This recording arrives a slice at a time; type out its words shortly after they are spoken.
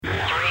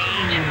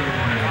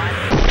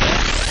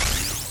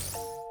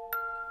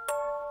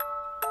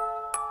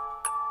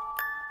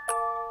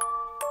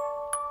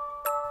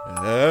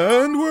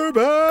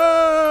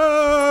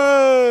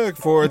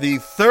For the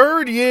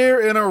third year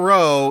in a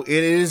row,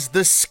 it is the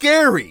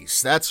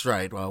Scaries. That's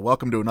right. Well,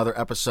 welcome to another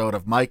episode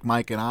of Mike,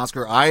 and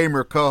Oscar. I am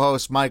your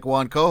co-host, Mike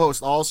One.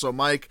 Co-host also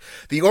Mike,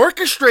 the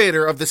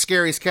orchestrator of the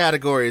Scaries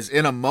categories.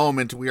 In a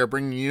moment, we are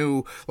bringing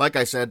you, like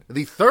I said,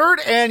 the third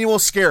annual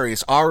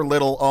Scaries, our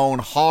little own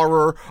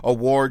horror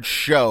award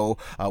show,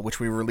 which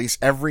we release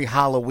every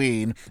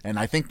Halloween. And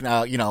I think,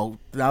 now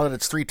that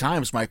it's 3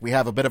 times, Mike, we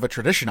have a bit of a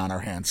tradition on our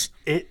hands.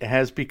 It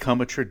has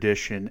become a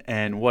tradition,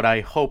 and what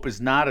I hope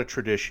is not a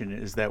tradition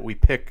is that we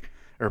pick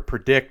or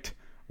predict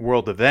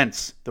world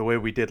events the way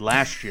we did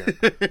last year.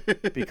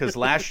 Because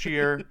last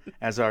year,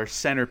 as our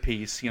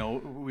centerpiece,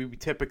 we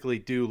typically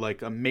do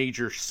like a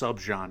major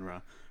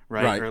subgenre,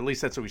 right? Or at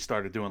least that's what we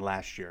started doing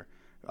last year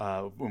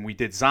when we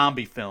did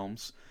zombie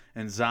films.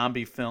 And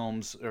zombie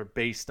films are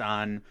based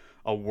on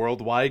a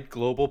worldwide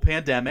global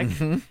pandemic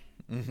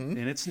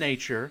in its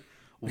nature.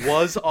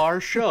 Was our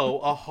show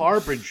a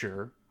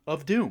harbinger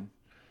of doom?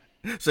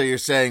 So you're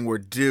saying we're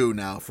due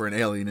now for an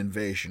alien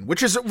invasion,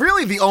 which is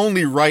really the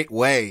only right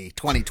way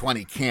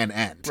 2020 can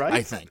end, right?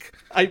 I think.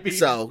 I mean,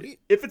 so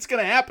if it's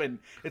going to happen,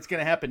 it's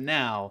going to happen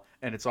now,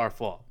 and it's our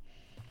fault.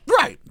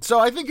 Right. So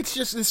I think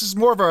this is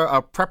more of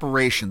a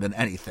preparation than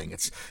anything.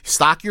 It's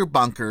stock your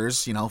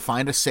bunkers,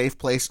 find a safe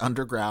place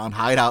underground,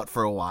 hide out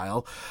for a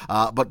while.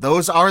 But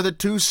those are the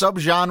 2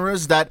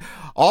 subgenres that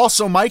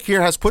also Mike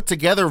here has put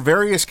together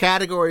various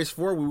categories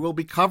for. We will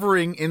be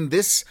covering in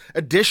this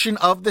edition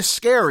of the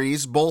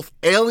Scaries, both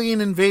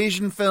alien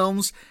invasion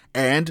films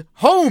and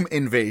home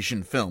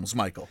invasion films,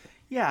 Michael.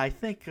 Yeah, I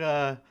think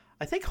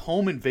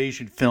home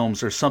invasion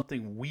films are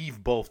something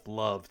we've both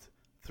loved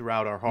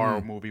throughout our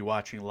horror movie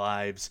watching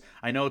lives.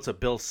 I know it's a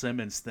Bill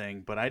Simmons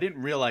thing, but I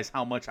didn't realize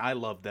how much I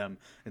loved them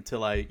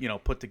until I,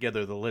 put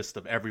together the list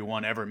of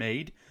everyone ever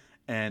made.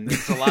 And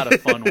there's a lot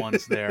of fun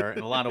ones there,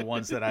 and a lot of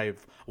ones that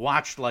I've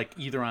watched like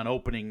either on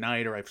opening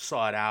night or I've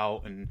sought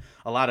out, and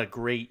a lot of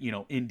great,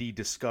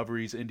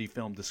 indie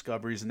film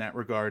discoveries in that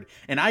regard.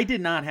 And I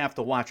did not have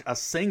to watch a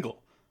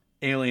single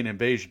alien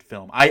invasion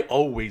film. I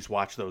always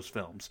watch those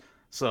films.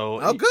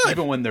 So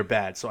even when they're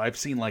bad. So I've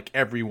seen like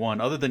every one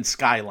other than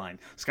Skyline.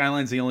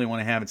 Skyline's the only one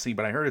I haven't seen,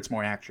 but I heard it's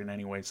more action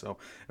anyway, so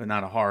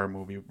not a horror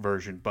movie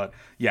version. But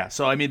yeah,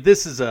 so I mean,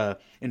 this is a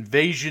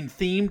invasion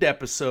themed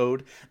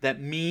episode. That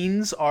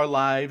means our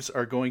lives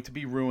are going to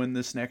be ruined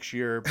this next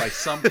year by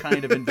some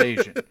kind of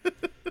invasion.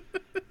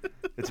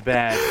 It's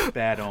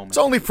bad omen. It's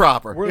only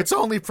proper.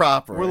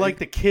 We're like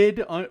the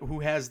kid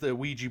who has the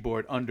Ouija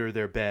board under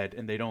their bed,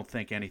 and they don't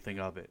think anything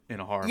of it in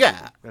a horror movie.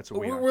 That's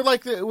what we are. We're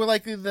like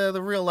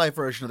the real life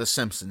version of The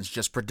Simpsons,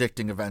 just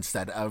predicting events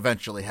that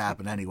eventually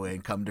happen anyway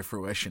and come to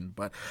fruition.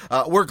 But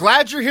we're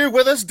glad you're here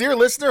with us, dear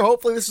listener.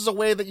 Hopefully, this is a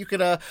way that you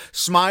could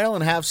smile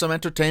and have some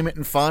entertainment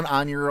and fun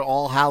on your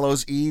All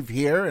Hallows Eve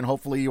here, and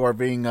hopefully, you are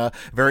being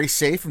very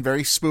safe and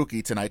very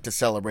spooky tonight to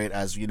celebrate,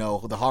 as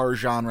the horror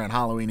genre and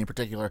Halloween in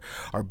particular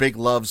are big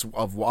loves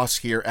of us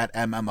here at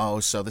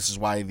MMO. So this is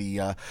why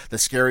the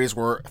Scaries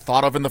were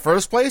thought of in the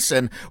first place,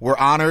 and we're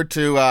honored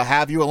to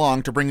have you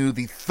along to bring you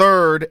the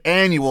 3rd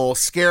annual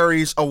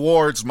Scaries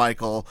Awards,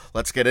 Michael.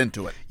 Let's get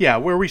into it. Yeah,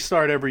 where we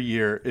start every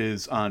year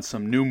is on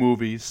some new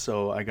movies,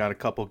 so I got a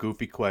couple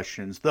goofy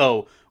questions,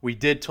 though we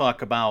did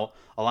talk about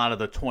a lot of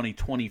the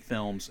 2020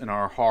 films in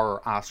our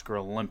horror Oscar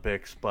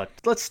Olympics, but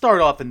let's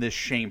start off in this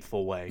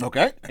shameful way.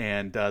 Okay.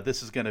 And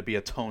this is going to be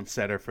a tone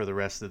setter for the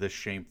rest of this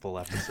shameful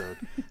episode.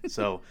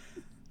 So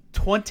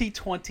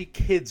 2020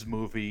 kids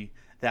movie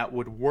that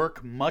would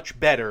work much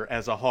better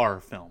as a horror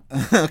film.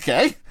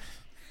 Okay.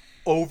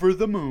 Over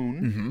the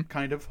Moon,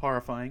 kind of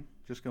horrifying,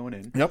 just going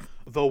in. Yep.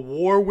 The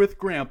War with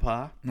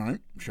Grandpa. All right,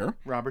 sure.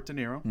 Robert De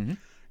Niro.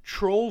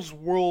 Trolls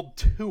World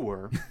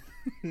Tour.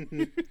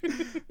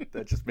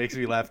 That just makes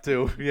me laugh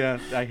too. Yeah,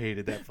 I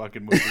hated that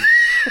fucking movie.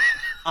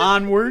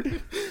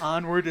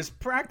 Onward is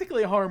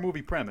practically a horror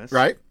movie premise.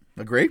 Right,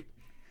 agree.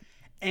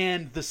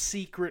 And The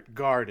Secret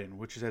Garden,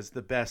 which has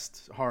the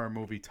best horror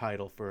movie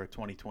title for a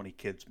 2020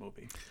 kids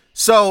movie.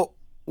 So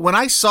when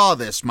I saw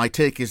this, my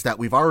take is that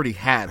we've already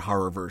had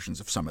horror versions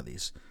of some of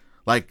these.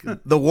 Like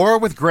The War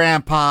with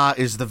Grandpa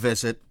is The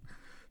Visit.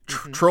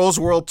 Trolls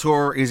World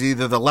Tour is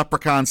either the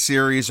Leprechaun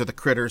series or the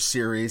Critters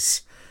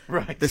series.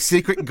 Right. The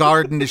Secret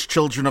Garden is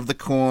Children of the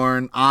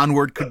Corn.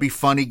 Onward could be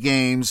Funny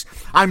Games.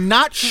 I'm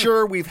not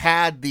sure we've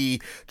had the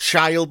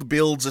Child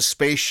Builds a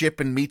Spaceship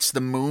and Meets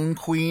the Moon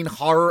Queen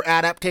horror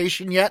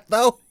adaptation yet,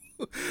 though.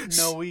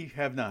 No, we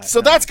have not.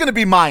 So that's going to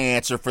be my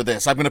answer for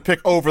this. I'm going to pick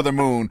Over the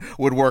Moon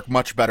would work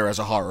much better as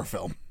a horror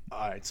film.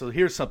 All right, so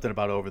here's something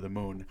about Over the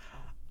Moon.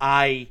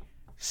 I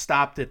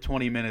stopped at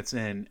 20 minutes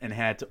in and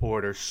had to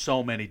order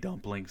so many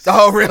dumplings.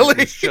 Oh,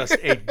 really? It's just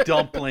a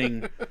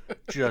dumpling,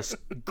 just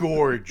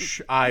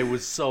gorge. I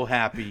was so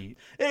happy.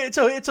 It's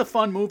a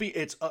fun movie.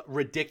 It's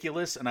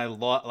ridiculous, and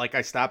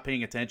I stopped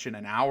paying attention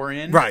an hour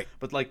in. Right.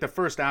 But like the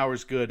first hour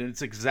is good, and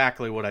it's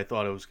exactly what I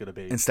thought it was going to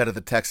be. Instead of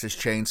the Texas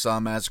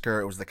Chainsaw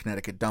Massacre, it was the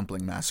Connecticut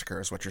Dumpling Massacre,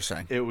 is what you're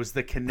saying. It was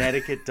the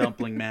Connecticut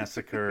Dumpling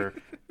Massacre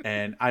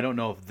And I don't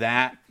know if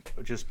that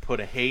just put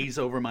a haze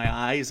over my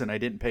eyes and I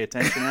didn't pay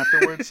attention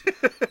afterwards,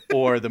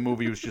 or the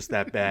movie was just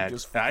that bad.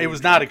 It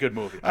was not a good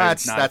movie.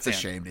 That's a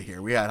shame to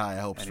hear. We had high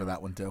hopes for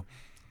that one too.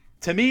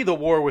 To me, The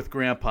War with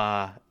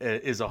Grandpa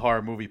is a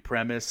horror movie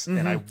premise,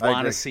 and I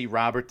want to see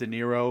Robert De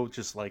Niro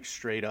just like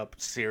straight up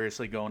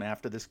seriously going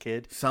after this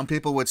kid. Some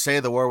people would say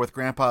The War with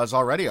Grandpa is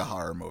already a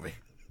horror movie.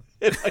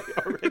 It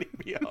might already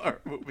be a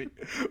horror movie,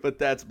 but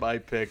that's my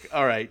pick.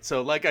 All right,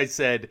 so like I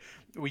said,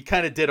 we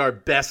kind of did our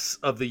best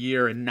of the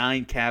year in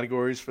 9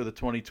 categories for the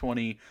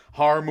 2020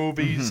 horror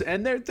movies,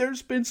 and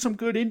there's been some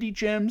good indie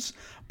gems,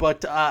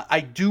 but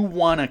I do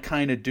want to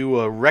kind of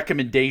do a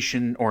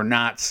recommendation or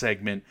not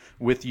segment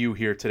with you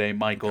here today,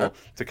 Michael,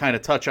 to kind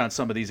of touch on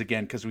some of these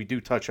again, because we do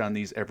touch on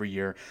these every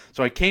year.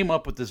 So I came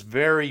up with this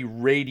very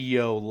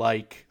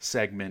radio-like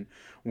segment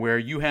where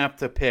you have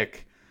to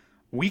pick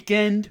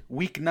weekend,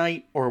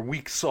 weeknight, or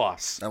week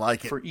sauce. I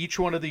like it. For each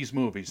one of these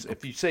movies.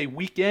 If you say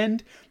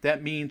weekend,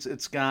 that means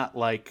it's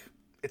like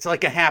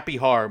a happy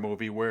horror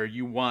movie where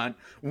you want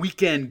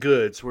weekend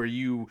goods, where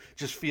you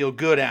just feel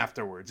good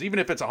afterwards. Even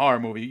if it's a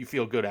horror movie, you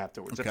feel good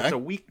afterwards. Okay. If it's a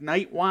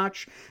weeknight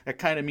watch, that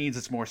kind of means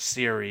it's more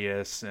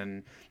serious,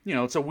 and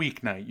it's a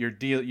weeknight.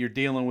 You're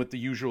dealing with the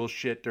usual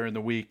shit during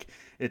the week.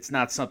 It's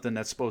not something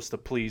that's supposed to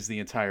please the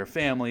entire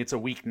family. It's a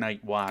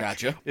weeknight watch.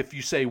 Gotcha. If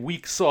you say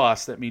week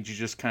sauce, that means you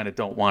just kind of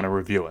don't want to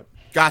review it.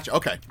 Gotcha.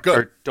 Okay, good.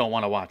 Or don't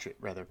want to watch it,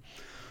 rather.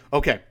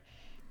 Okay.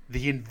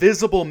 The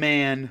Invisible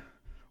Man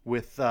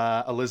with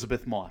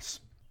Elizabeth Moss.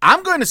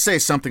 I'm going to say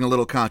something a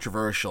little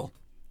controversial.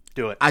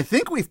 Do it. I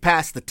think we've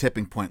passed the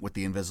tipping point with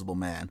The Invisible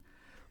Man.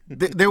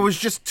 There was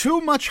just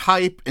too much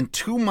hype and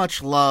too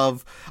much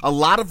love, a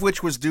lot of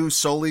which was due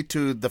solely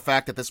to the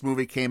fact that this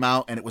movie came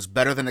out and it was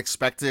better than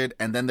expected,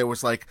 and then there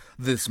was like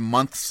this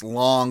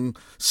months-long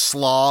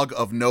slog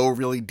of no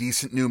really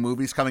decent new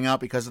movies coming out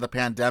because of the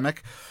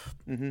pandemic.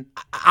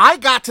 I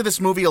got to this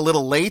movie a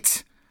little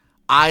late.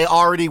 I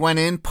already went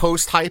in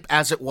post-hype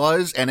as it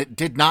was, and it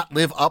did not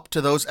live up to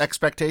those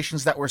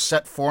expectations that were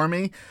set for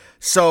me.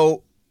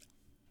 So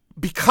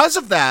because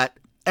of that,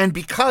 and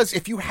because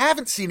if you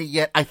haven't seen it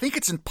yet, I think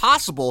it's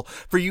impossible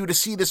for you to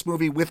see this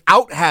movie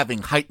without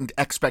having heightened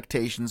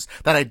expectations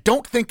that I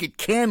don't think it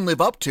can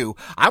live up to.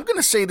 I'm going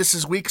to say this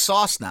is weak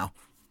sauce now.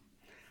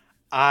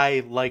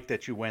 I like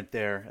that you went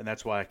there, and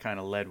that's why I kind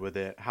of led with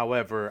it.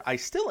 However, I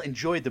still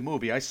enjoyed the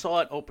movie. I saw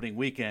it opening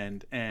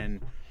weekend,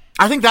 and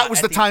I think that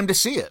was the time to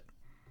see it.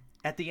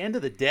 At the end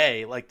of the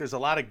day, like, there's a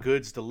lot of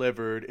goods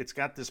delivered. It's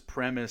got this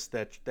premise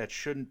that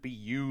shouldn't be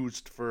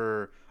used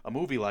for a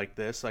movie like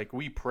this. Like,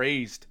 we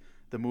praised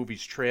the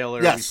movie's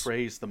trailer. Yes. We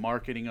praised the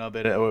marketing of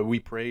it. We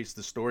praised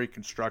the story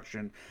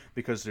construction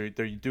because they're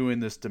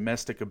doing this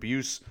domestic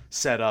abuse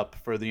setup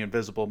for the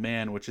Invisible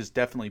Man, which is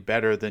definitely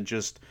better than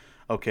just,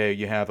 okay,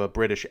 you have a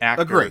British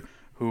actor Agree.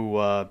 who,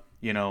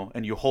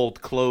 and you hold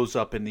clothes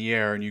up in the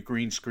air and you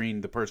green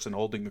screen the person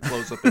holding the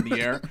clothes up in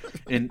the air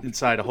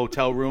inside a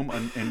hotel room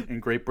in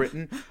Great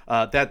Britain.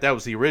 That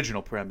was the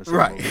original premise of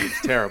the movie.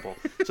 It's terrible.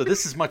 So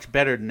this is much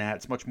better than that.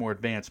 It's much more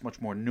advanced, much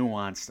more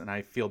nuanced, and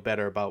I feel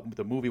better about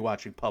the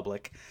movie-watching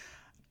public.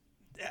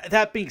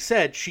 That being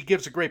said, she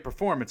gives a great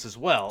performance as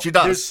well. She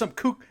does. There's some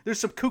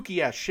kooky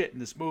ass shit in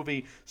this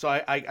movie, so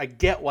I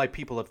get why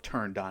people have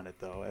turned on it,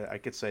 though. I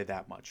could say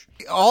that much.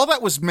 All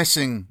that was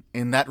missing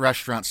in that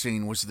restaurant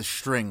scene was the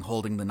string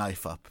holding the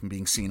knife up and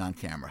being seen on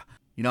camera.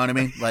 You know what I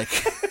mean? Like,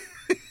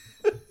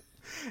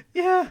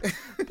 yeah,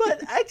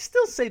 but I'd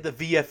still say the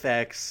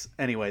VFX.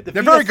 Anyway,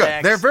 they're very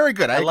good. They're very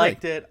good. I agree.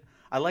 Liked it.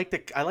 I like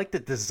the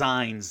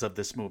designs of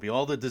this movie,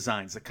 all the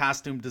designs, the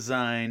costume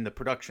design, the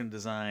production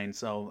design.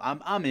 So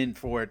I'm in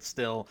for it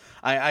still.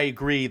 I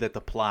agree that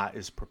the plot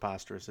is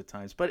preposterous at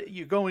times, but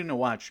you're going to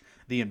watch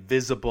The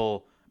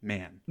Invisible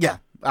Man. Yeah,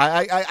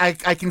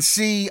 I can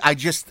see. I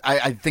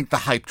think the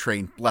hype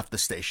train left the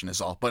station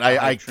is all, but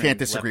I can't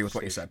disagree with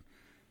what you said.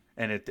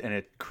 And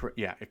it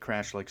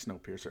crashed like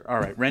Snowpiercer. All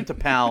right,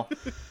 Rent-A-Pal,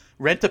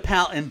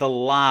 Rent-A-Pal and The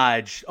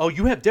Lodge. Oh,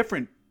 you have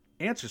different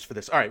answers for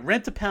this. All right,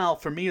 Rent-A-Pal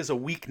for me is a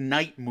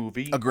weeknight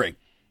movie. Agree.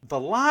 The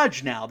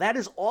Lodge now, that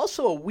is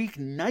also a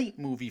weeknight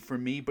movie for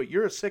me, but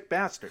you're a sick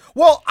bastard.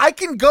 Well, I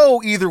can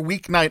go either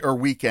weeknight or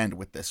weekend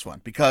with this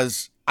one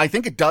because I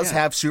think it does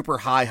have super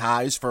high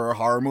highs for a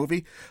horror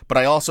movie, but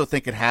I also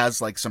think it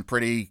has like some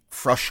pretty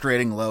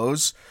frustrating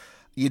lows.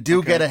 You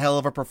do get a hell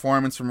of a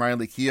performance from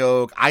Riley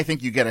Keough. I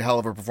think you get a hell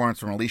of a performance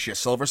from Alicia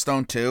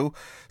Silverstone, too.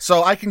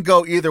 So I can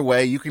go either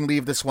way. You can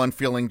leave this one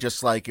feeling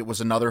just like it was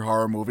another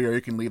horror movie, or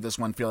you can leave this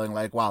one feeling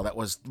like, wow, that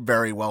was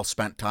very well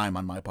spent time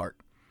on my part.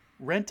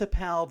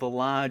 Rent-A-Pal, The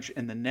Lodge,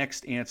 and the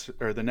next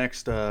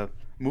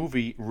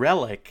movie,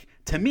 Relic,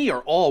 to me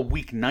are all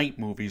weeknight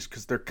movies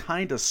because they're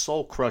kind of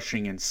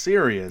soul-crushing and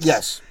serious.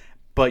 Yes.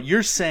 But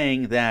you're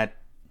saying that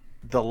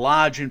The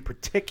Lodge in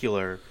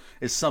particular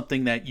is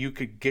something that you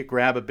could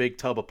grab a big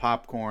tub of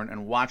popcorn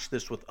and watch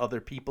this with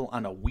other people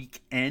on a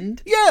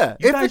weekend. Yeah,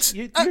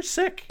 you're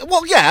sick.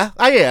 Well, yeah,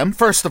 I am.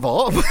 First of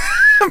all, but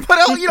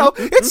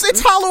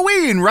it's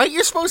Halloween, right?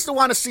 You're supposed to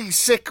want to see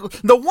sick.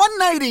 The one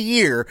night a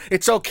year,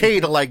 it's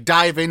okay to like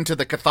dive into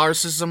the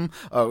catharsism.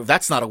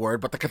 That's not a word,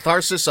 but the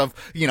catharsis of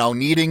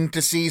needing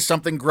to see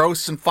something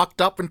gross and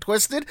fucked up and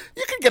twisted.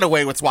 You can get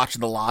away with watching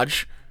The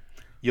Lodge.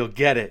 You'll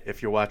get it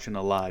if you're watching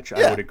The Lodge.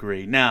 Yeah. I would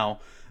agree. Now,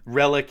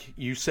 Relic,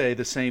 you say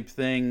the same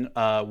thing,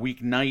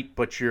 weeknight,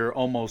 but you're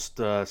almost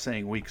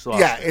saying weeks off.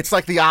 Yeah, it's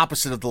like the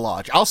opposite of The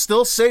Lodge. I'll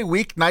still say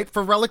weeknight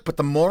for Relic, but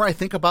the more I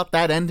think about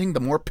that ending, the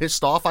more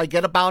pissed off I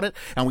get about it.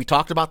 And we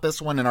talked about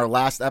this one in our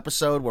last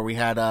episode where we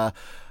had,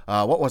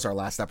 what was our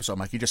last episode,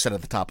 Mike? You just said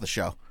at the top of the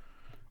show.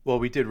 Well,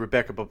 we did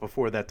Rebecca, but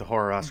before that, the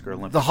Horror Oscar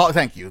Olympics.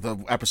 Thank you.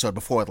 The episode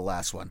before the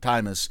last one.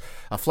 Time is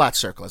a flat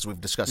circle, as we've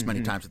discussed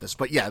many times with this.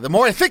 But yeah, the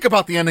more I think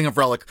about the ending of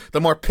Relic,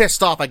 the more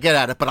pissed off I get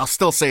at it. But I'll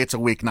still say it's a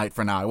weeknight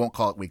for now. I won't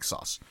call it weak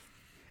sauce.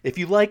 If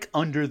you like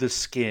Under the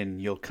Skin,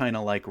 you'll kind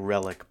of like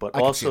Relic. But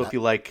also, if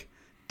you like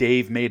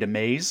Dave Made a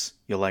Maze,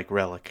 you'll like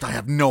Relic. I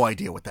have no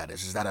idea what that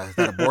is. Is that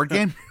a board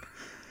game?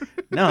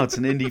 No, it's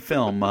an indie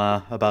film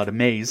about a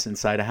maze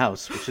inside a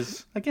house, which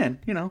is, again,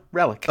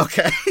 Relic.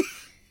 Okay.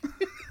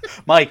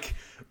 Mike,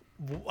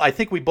 I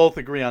think we both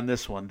agree on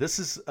this one. This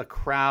is a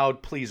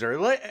crowd pleaser.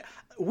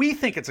 We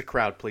think it's a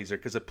crowd pleaser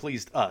because it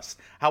pleased us.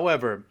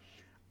 However,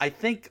 I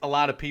think a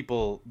lot of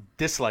people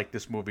dislike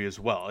this movie as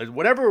well.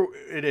 Whatever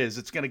it is,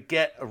 it's going to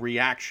get a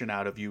reaction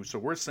out of you. So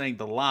we're saying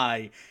The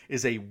Lie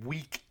is a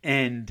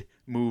weekend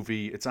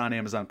movie. It's on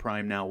Amazon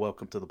Prime now.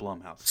 Welcome to the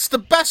Blumhouse. It's the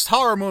best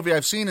horror movie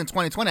I've seen in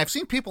 2020. I've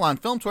seen people on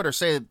Film Twitter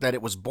say that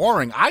it was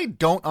boring. I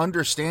don't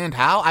understand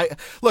how.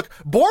 Look,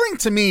 boring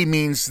to me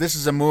means this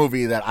is a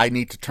movie that I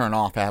need to turn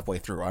off halfway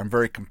through. I'm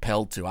very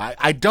compelled to.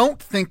 I don't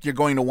think you're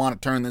going to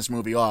want to turn this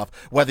movie off,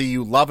 whether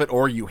you love it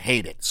or you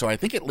hate it. So I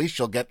think at least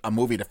you'll get a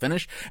movie to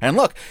finish. And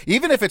look,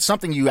 even if it's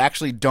something you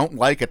actually don't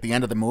like at the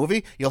end of the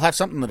movie, you'll have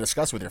something to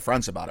discuss with your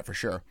friends about it for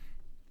sure.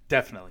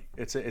 Definitely.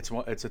 It's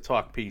a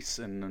talk piece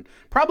and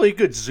probably a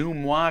good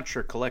Zoom watch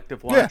or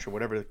collective watch or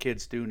whatever the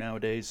kids do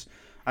nowadays.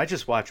 I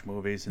just watch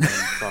movies and then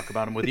talk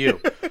about them with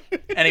you.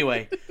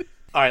 Anyway,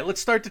 all right,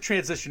 let's start to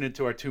transition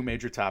into our two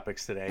major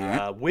topics today.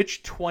 Right.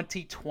 Which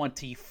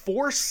 2020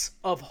 force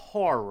of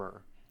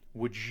horror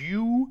would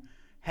you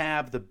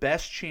have the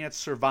best chance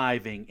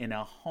surviving in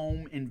a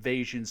home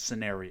invasion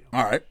scenario?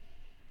 All right.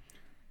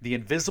 The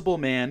Invisible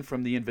Man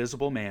from The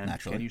Invisible Man.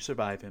 Naturally. Can you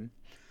survive him?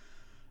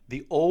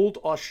 The old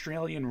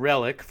Australian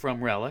Relic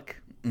from Relic.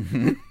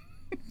 Mm-hmm.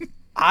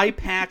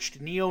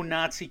 Eye-patched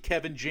neo-Nazi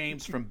Kevin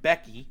James from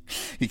Becky.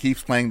 He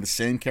keeps playing the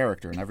same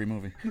character in every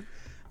movie.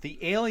 The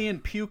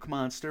alien puke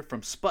monster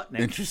from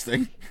Sputnik.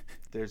 Interesting.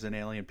 There's an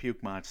alien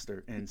puke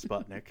monster in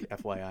Sputnik,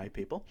 FYI,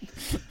 people.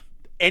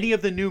 Any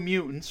of the New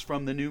Mutants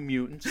from the New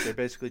Mutants. They're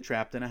basically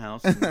trapped in a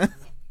house and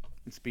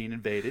it's being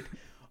invaded.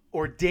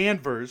 Or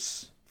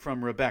Danvers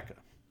from Rebecca.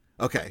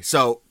 Okay,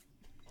 so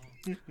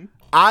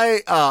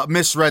I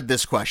misread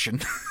this question.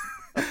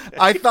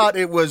 I thought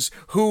it was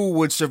who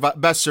would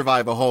best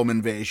survive a home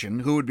invasion,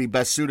 who would be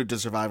best suited to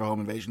survive a home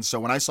invasion. So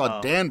when I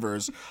saw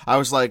Danvers, I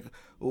was like,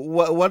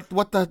 what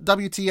the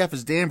WTF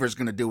is Danvers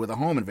going to do with a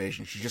home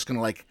invasion? She's just going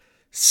to like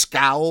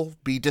scowl,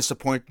 be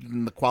disappointed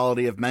in the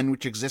quality of men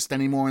which exist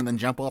anymore, and then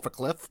jump off a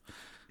cliff?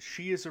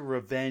 She is a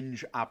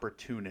revenge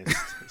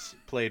opportunist,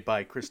 played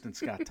by Kristen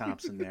Scott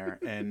Thompson there.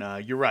 And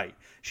you're right.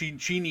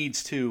 She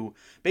needs to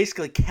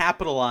basically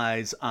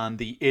capitalize on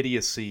the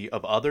idiocy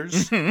of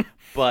others. Mm-hmm.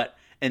 But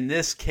in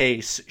this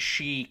case,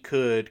 she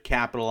could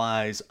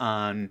capitalize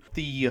on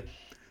the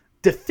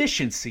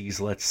deficiencies,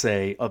 let's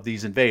say, of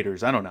these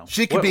invaders. I don't know.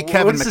 She could be Kevin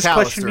McAllister. What does this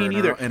question mean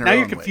either? In her Now own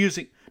you're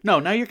confusing. No,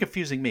 now you're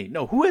confusing me.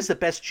 No, who has the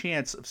best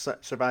chance of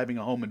surviving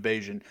a home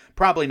invasion?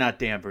 Probably not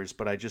Danvers,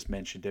 but I just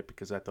mentioned it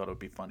because I thought it would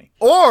be funny.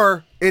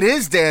 Or it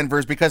is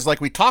Danvers because,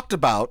 like we talked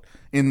about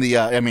in the,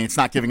 it's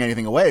not giving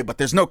anything away, but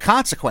there's no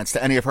consequence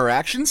to any of her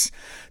actions.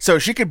 So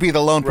she could be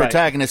the lone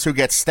protagonist who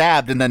gets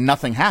stabbed and then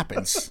nothing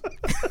happens.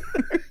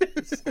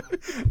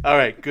 All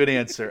right, good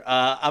answer.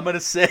 I'm gonna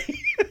say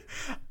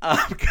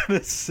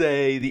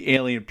the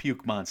alien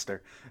puke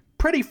monster.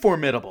 Pretty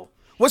formidable.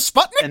 Was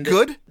Sputnik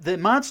good? The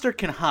monster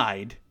can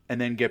hide and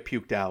then get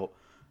puked out.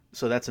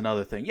 So that's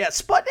another thing. Yeah,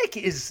 Sputnik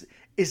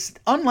is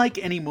unlike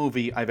any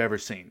movie I've ever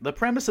seen. The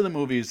premise of the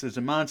movie is there's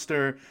a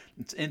monster,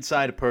 it's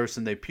inside a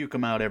person, they puke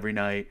him out every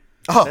night.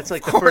 Oh, that's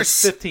like the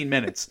first 15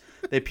 minutes.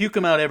 They puke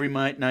him out every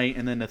night,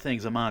 and then the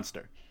thing's a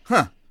monster.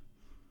 Huh.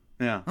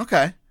 Yeah.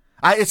 Okay.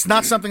 It's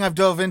not something I've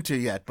dove into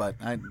yet, but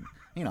I'm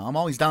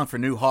always down for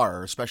new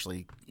horror,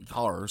 especially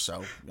horror.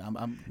 So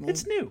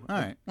it's new. All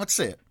right, let's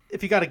see it.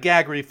 If you got a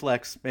gag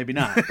reflex, maybe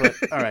not. But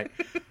all right.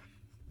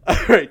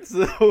 All right.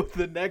 So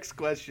the next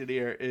question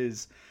here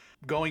is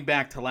going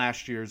back to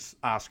last year's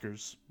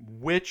Oscars.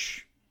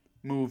 Which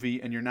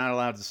movie, and you're not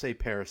allowed to say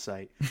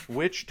Parasite,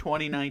 which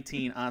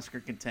 2019 Oscar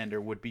contender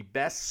would be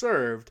best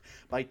served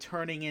by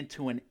turning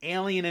into an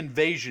alien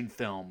invasion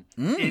film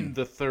in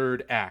the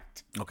third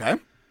act? Okay.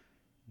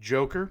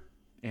 Joker,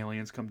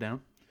 aliens come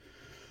down.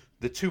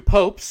 The Two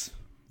Popes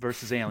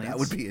versus Aliens. That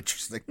would be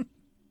interesting.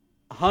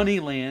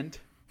 Honeyland,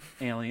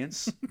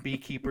 Aliens.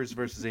 Beekeepers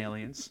versus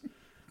Aliens.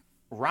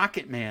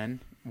 Rocket Man.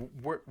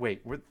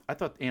 I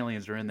thought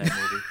aliens were in that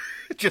movie.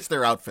 Just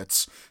their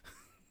outfits.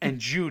 And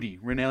Judy,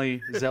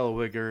 Renee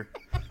Zellweger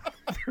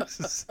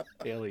versus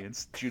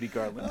Aliens, Judy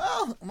Garland.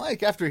 Well,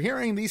 Mike, after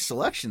hearing these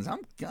selections,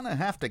 I'm going to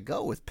have to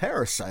go with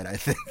Parasite, I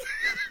think.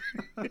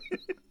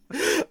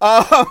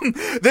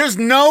 There's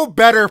no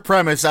better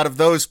premise out of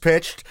those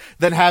pitched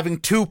than having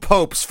two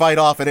popes fight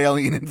off an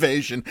alien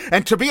invasion.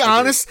 And to be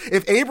honest,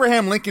 if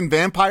Abraham Lincoln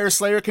Vampire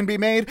Slayer can be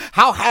made,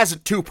 how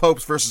hasn't Two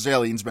Popes versus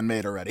Aliens been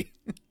made already?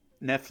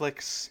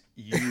 Netflix,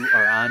 you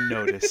are on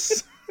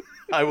notice.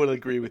 I would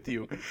agree with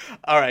you.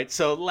 All right,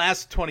 so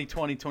last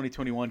 2020,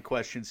 2021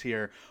 questions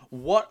here.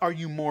 What are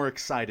you more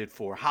excited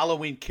for,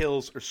 Halloween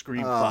Kills or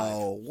Scream 5?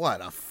 Oh,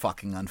 what a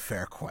fucking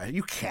unfair question.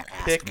 You can't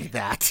ask me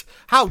that.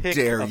 How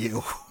dare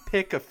you?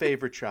 Pick a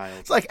favorite child.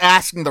 It's like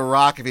asking The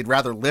Rock if he'd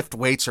rather lift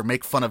weights or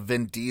make fun of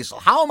Vin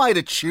Diesel. How am I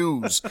to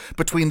choose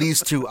between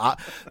these two?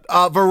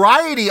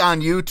 Variety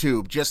on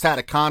YouTube just had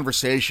a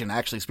conversation,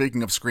 actually,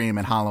 speaking of Scream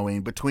and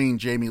Halloween, between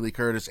Jamie Lee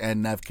Curtis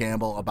and Neve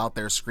Campbell about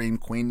their Scream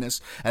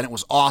queenness, and it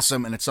was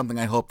awesome, and it's something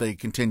I hope they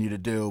continue to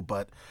do,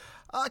 but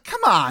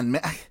come on,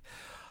 man.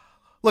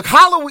 Look,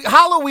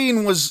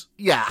 Halloween was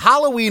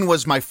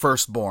my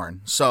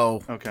firstborn,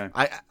 so okay.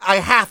 I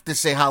have to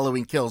say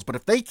Halloween Kills, but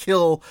if they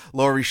kill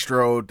Laurie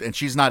Strode and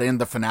she's not in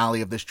the finale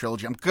of this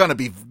trilogy, I'm going to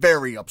be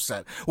very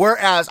upset.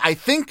 Whereas I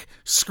think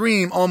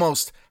Scream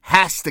almost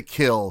has to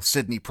kill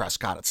Sidney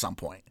Prescott at some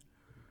point.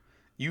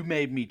 You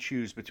made me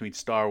choose between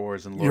Star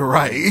Wars and Lord You're of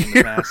right. the Rings in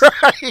the past.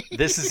 Right.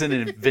 This is a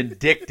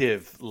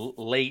vindictive,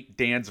 late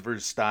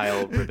Dansvers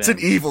style revenge. It's an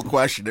evil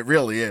question. It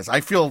really is. I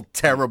feel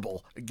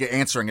terrible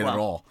answering it at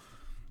all.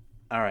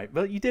 All right.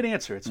 Well, you did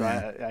answer it, so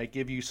I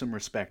give you some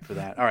respect for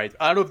that. All right.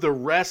 Out of the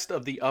rest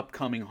of the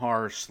upcoming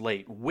horror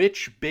slate,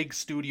 which big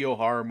studio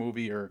horror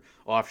movie or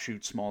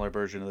offshoot, smaller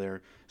version of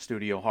their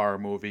studio horror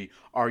movie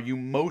are you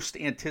most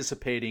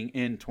anticipating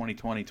in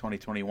 2020,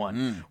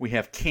 2021? We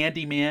have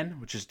Candyman,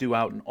 which is due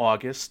out in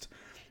August.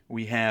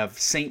 We have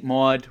Saint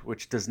Maud,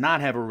 which does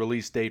not have a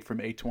release date from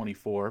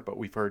A24, but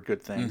we've heard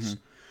good things.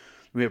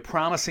 We have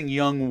Promising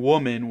Young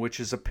Woman,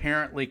 which is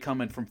apparently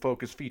coming from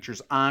Focus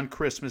Features on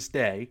Christmas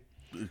Day.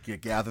 You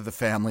gather the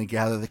family,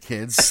 gather the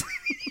kids.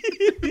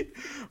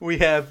 We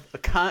have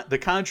The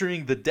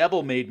Conjuring, The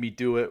Devil Made Me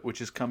Do It, which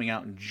is coming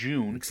out in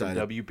June from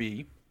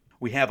WB.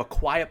 We have A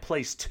Quiet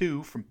Place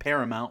 2 from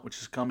Paramount, which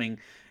is coming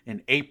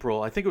in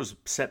April. I think it was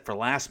set for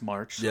last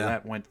March, so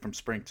that went from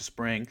spring to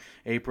spring.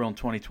 April in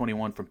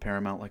 2021 from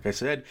Paramount, like I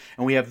said.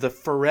 And we have The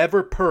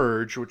Forever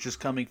Purge, which is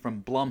coming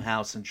from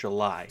Blumhouse in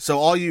July. So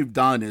all you've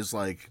done is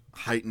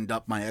heightened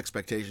up my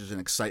expectations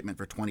and excitement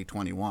for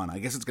 2021. I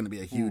guess it's going to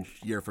be a huge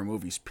year for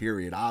movies,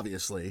 period,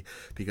 obviously,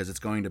 because it's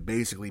going to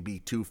basically be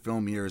 2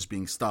 film years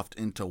being stuffed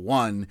into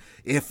one,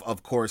 if,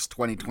 of course,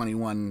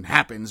 2021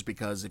 happens,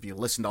 because if you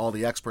listen to all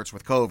the experts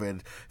with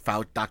COVID,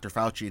 Dr.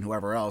 Fauci and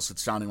whoever else,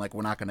 it's sounding like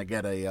we're not going to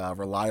get a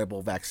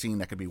reliable vaccine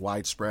that could be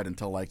widespread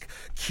until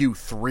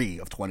Q3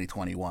 of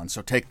 2021.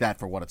 So take that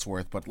for what it's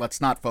worth, but let's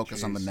not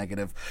focus on the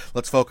negative.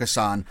 Let's focus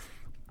on,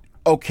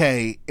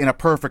 okay, in a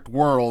perfect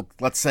world,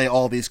 let's say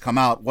all these come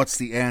out, what's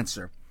the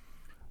answer?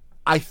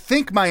 I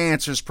think my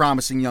answer is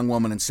Promising Young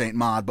Woman and Saint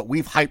Maud, but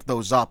we've hyped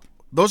those up.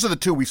 Those are the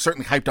two we've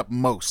certainly hyped up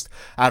most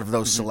out of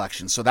those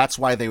selections, so that's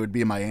why they would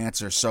be my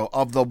answer. So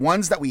of the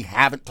ones that we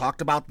haven't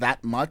talked about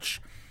that much,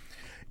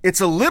 it's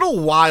a little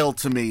wild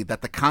to me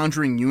that the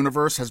Conjuring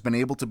universe has been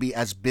able to be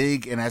as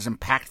big and as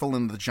impactful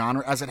in the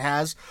genre as it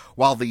has,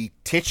 while the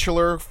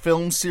titular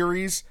film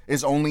series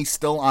is only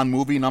still on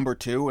movie number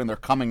 2, and they're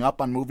coming up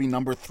on movie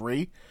number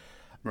 3.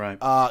 Right.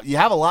 You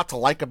have a lot to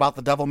like about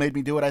The Devil Made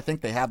Me Do It, I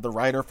think. They have the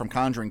writer from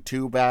Conjuring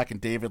 2 back,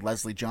 and David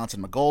Leslie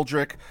Johnson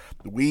McGoldrick.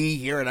 We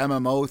here at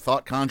MMO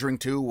thought Conjuring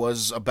 2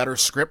 was a better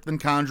script than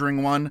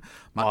Conjuring 1.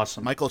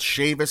 Awesome. Michael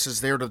Chavis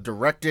is there to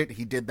direct it.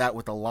 He did that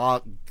with the La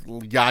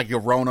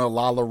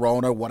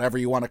Llorona, whatever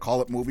you want to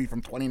call it, movie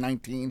from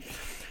 2019.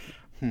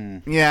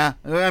 Yeah,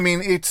 I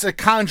mean, it's a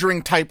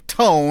Conjuring-type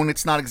tone.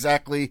 It's not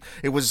exactly...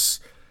 It was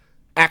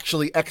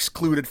actually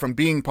excluded from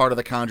being part of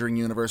the Conjuring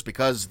universe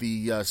because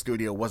the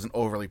studio wasn't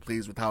overly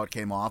pleased with how it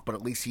came off, but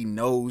at least he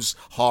knows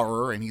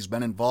horror and he's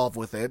been involved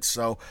with it,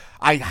 so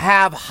I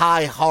have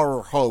high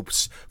horror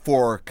hopes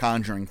for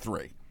Conjuring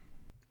 3.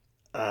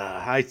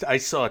 I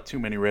saw too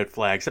many red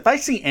flags. If I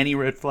see any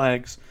red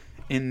flags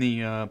in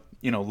the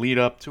lead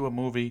up to a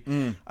movie,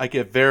 I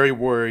get very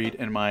worried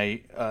and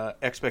my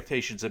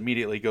expectations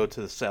immediately go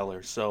to the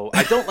cellar. So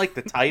I don't like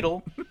the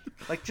title.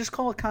 Just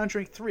call it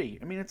Conjuring 3.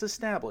 I mean, it's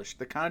established.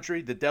 The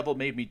Conjuring, The Devil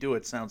Made Me Do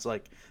It sounds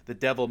like the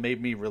devil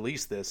made me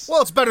release this.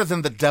 Well, it's better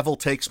than The Devil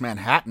Takes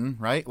Manhattan,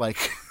 right?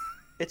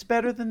 It's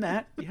better than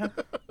that, yeah.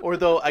 Or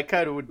though I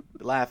kind of would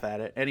laugh at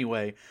it.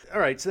 Anyway, all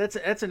right, so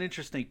that's an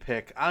interesting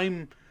pick.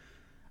 I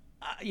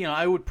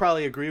would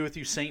probably agree with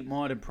you, Saint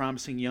Maud and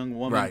Promising Young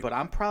Woman, right. But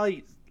I'm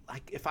probably,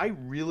 if I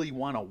really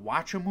want to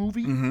watch a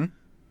movie,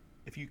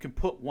 if you can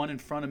put one in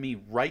front of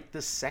me right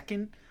this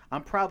second,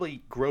 I'm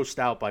probably grossed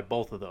out by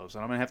both of those,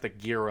 and I'm gonna have to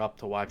gear up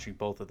to watching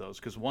both of those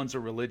because one's a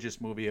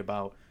religious movie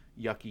about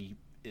yucky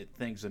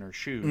things in her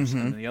shoes,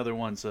 and the other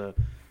one's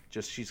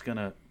just she's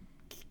gonna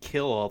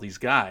kill all these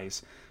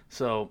guys.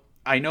 So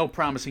I know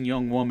Promising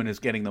Young Woman is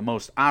getting the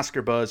most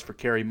Oscar buzz for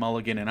Carey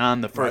Mulligan, and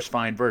on the first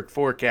Feinberg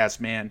forecast,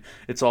 man,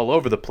 it's all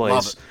over the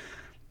place.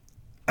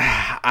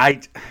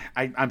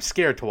 I'm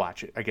scared to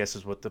watch it, I guess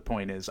is what the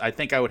point is. I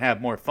think I would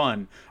have more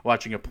fun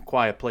watching A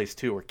Quiet Place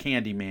 2 or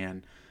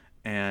Candyman,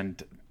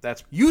 and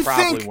that's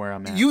probably where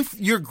I'm at.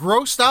 You're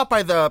grossed out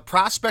by the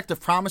prospect of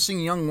Promising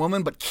Young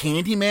Woman, but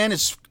Candyman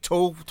is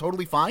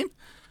totally fine?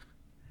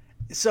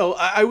 So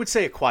I would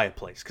say A Quiet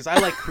Place, because I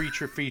like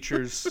creature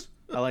features.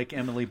 I like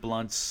Emily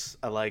Blunt's.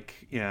 I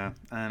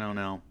don't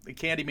know.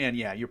 Candyman,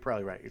 yeah, you're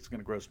probably right. It's going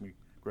to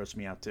gross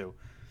me out too.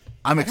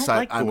 I'm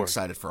excited. I'm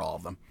excited for all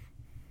of them.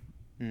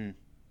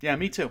 Yeah,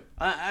 me too.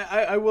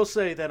 I will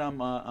say that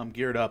I'm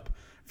geared up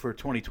for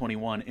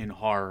 2021 in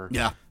horror.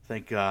 Yeah.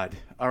 Thank God.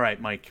 All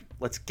right, Mike,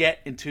 let's get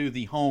into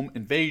the home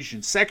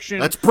invasion section.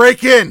 Let's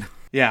break in.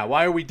 Yeah,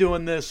 why are we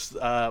doing this?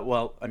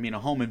 Well, I mean, a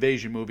home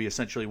invasion movie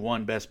essentially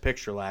won Best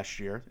Picture last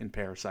year in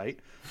Parasite,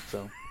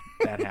 so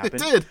that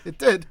happened. It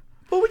did.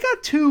 But we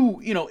got two,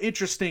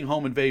 interesting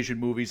home invasion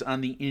movies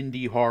on the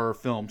indie horror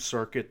film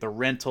circuit. The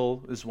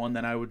Rental is one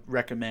that I would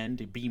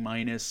recommend, a B-.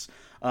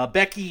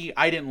 Becky,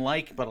 I didn't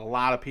like, but a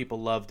lot of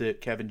people loved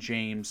it. Kevin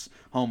James,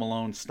 Home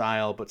Alone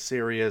style, but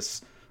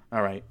serious.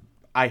 All right,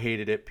 I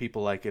hated it.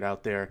 People like it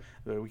out there.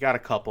 We got a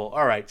couple.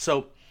 All right,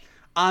 so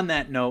on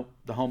that note,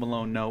 the Home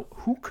Alone note,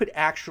 who could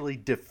actually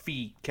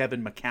defeat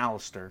Kevin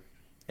McAllister,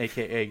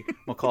 a.k.a.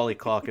 Macaulay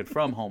Culkin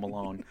from Home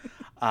Alone?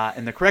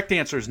 And the correct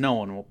answer is no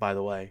one, by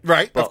the way.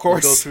 Right, but of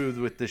course. We'll go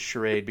through with this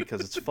charade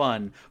because it's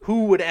fun.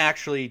 Who would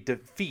actually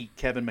defeat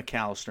Kevin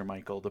McAllister,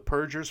 Michael? The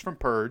Purgers from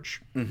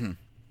Purge. Mm-hmm.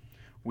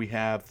 We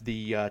have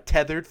the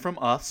Tethered from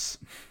Us.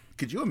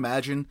 Could you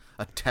imagine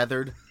a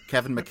tethered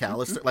Kevin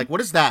McAllister? Like,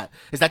 what is that?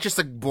 Is that just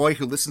a boy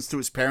who listens to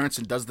his parents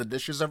and does the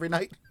dishes every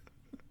night?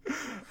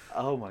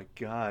 Oh, my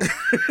God.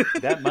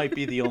 That might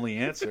be the only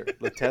answer.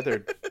 The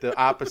Tethered. The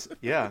opposite.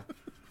 Yeah.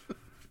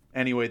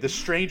 Anyway, The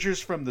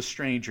Strangers from the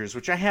Strangers,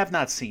 which I have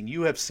not seen.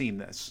 You have seen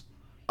this.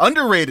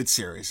 Underrated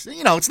series.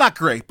 It's not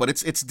great, but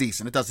it's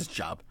decent. It does its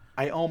job.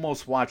 I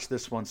almost watched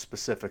this one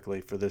specifically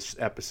for this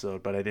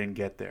episode, but I didn't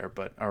get there.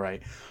 But all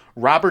right.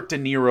 Robert De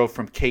Niro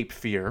from Cape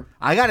Fear.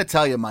 I got to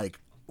tell you, Mike,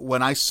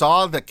 when I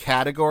saw the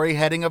category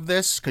heading of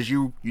this, because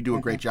you do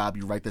a great job,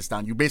 you write this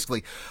down, you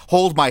basically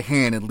hold my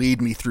hand and lead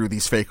me through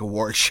these fake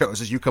award shows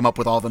as you come up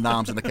with all the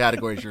noms and the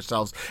categories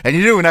yourselves, and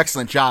you do an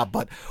excellent job.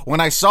 But when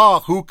I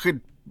saw who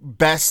could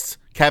best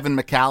Kevin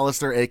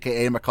McAllister,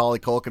 a.k.a. Macaulay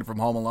Culkin from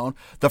Home Alone,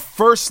 the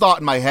first thought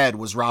in my head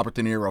was Robert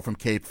De Niro from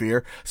Cape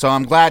Fear. So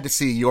I'm glad to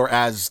see you're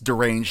as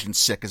deranged and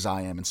sick as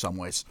I am in some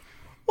ways.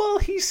 Well,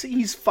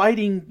 he's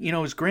fighting,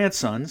 his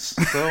grandsons,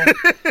 so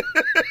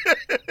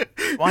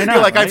why not?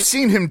 You're like, right? I've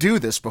seen him do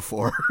this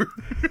before.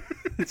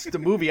 It's the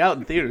movie out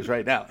in theaters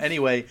right now.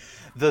 Anyway,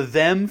 The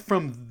Them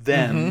from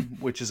Them,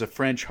 which is a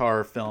French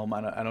horror film.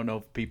 I don't know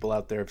if people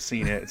out there have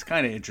seen it. It's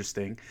kind of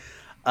interesting.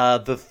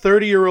 The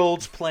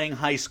 30-year-olds playing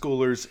high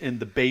schoolers in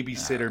The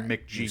Babysitter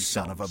McG. You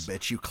son of a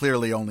bitch. You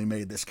clearly only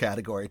made this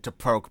category to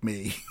poke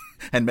me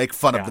and make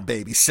fun of the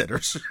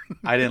babysitters.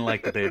 I didn't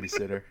like The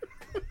Babysitter.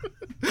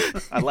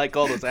 I like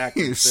all those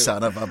actors. You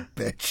son of a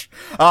bitch.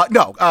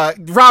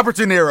 Robert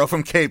De Niro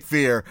from Cape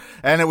Fear.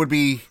 And it would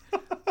be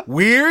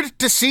weird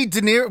to see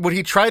De Niro. Would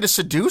he try to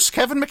seduce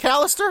Kevin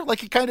McAllister like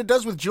he kind of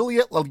does with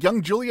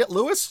young Juliette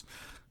Lewis?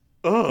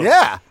 Ugh.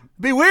 Yeah.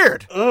 It'd be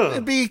weird. Ugh.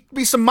 It'd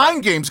be some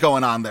mind games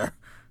going on there.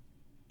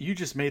 You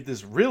just made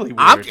this really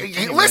weird.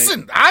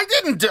 Listen, I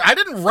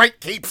didn't write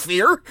Cape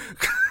Fear.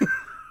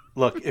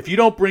 Look, if you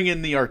don't bring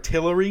in the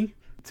artillery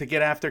to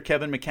get after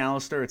Kevin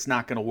McAllister, it's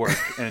not going to work.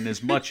 And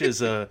as much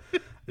as a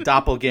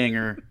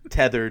doppelganger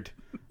tethered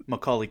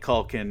Macaulay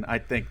Culkin, I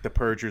think the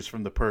Purgers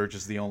from the Purge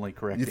is the only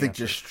correct answer. You think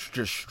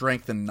just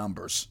strength in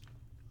numbers?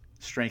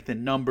 Strength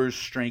in numbers,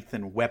 strength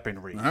in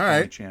weaponry. All right.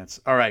 Any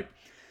chance. All right.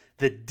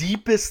 The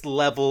deepest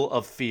level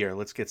of fear,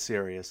 let's get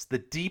serious. The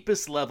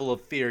deepest level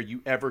of fear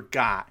you ever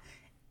got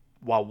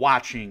while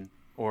watching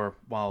or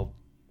while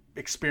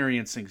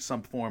experiencing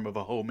some form of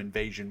a home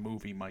invasion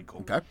movie,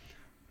 Michael. Okay.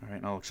 All right,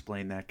 and I'll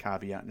explain that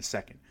caveat in a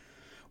second.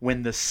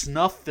 When the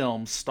snuff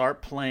films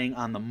start playing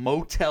on the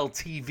motel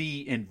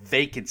TV in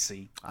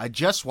Vacancy. I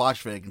just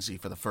watched Vacancy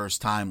for the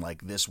first time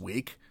this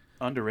week.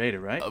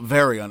 Underrated, right?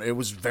 It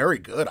was very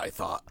good, I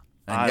thought.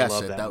 And I yes,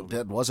 love that movie.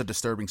 That was a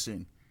disturbing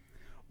scene.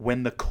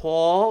 When the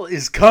call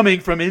is coming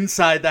from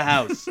inside the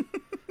house.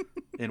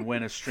 And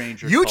When a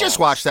Stranger You Calls. just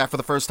watched that for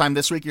the first time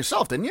this week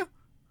yourself, didn't you?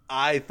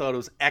 I thought it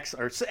was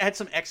excellent. It had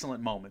some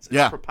excellent moments.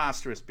 It's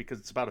preposterous because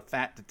it's about a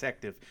fat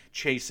detective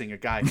chasing a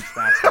guy who's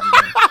faster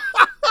than him.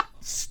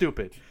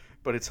 Stupid,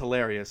 but it's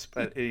hilarious.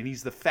 And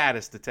he's the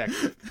fattest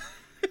detective.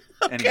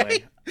 Okay.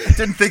 Anyway.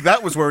 Didn't think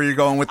that was where you're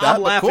going with that.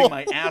 I'm laughing cool.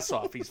 my ass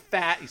off. He's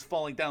fat. He's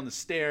falling down the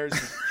stairs.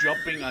 He's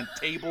jumping on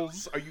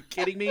tables. Are you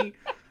kidding me?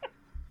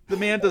 The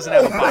man doesn't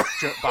have a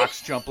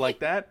box jump like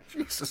that.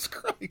 Jesus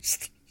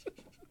Christ.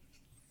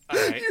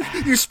 All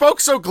right. You spoke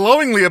so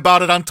glowingly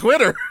about it on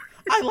Twitter.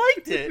 I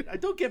liked it.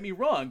 Don't get me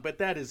wrong, but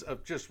that is a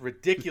just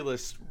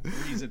ridiculous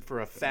reason for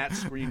a fat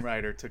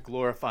screenwriter to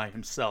glorify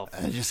himself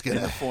just in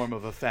gonna the form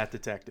of a fat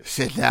detective.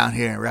 sit down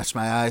here and rest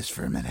my eyes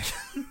for a minute.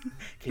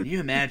 Can you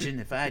imagine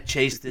if I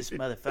chased this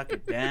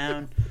motherfucker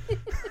down?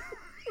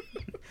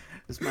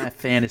 This is my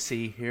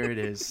fantasy. Here it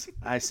is.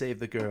 I saved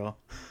the girl.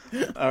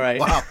 All right.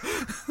 Wow.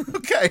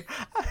 Okay.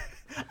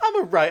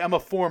 I'm a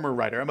former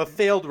writer. I'm a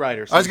failed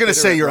writer. So I was going to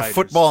say you're writers. a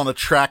football and a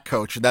track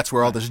coach, and that's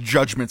where all this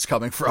judgment's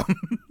coming from.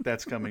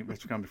 That's coming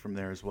from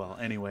there as well.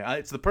 Anyway,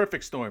 it's the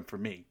perfect storm for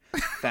me.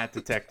 Fat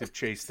detective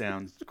chase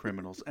down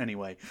criminals.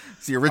 Anyway.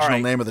 It's the original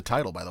name of the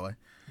title, by the way.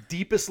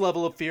 Deepest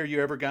level of fear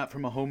you ever got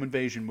from a home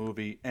invasion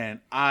movie, and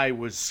I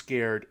was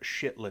scared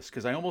shitless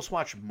because I almost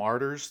watched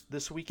Martyrs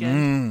this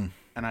weekend,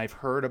 and I've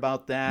heard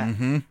about that.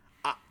 Mm-hmm.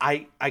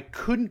 I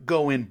couldn't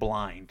go in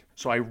blind,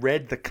 so I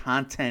read the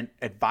content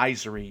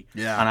advisory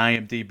on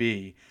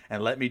IMDb,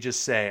 and let me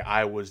just say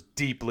I was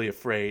deeply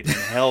afraid, and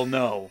hell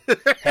no,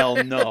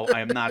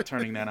 I am not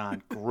turning that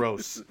on.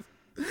 Gross.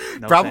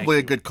 No, Probably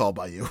a good call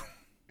by you.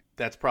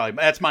 That's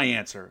my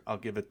answer. I'll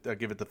give it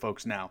to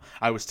folks now.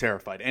 I was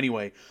terrified.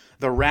 Anyway,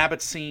 the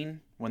rabbit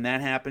scene when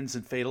that happens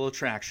in Fatal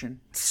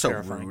Attraction. So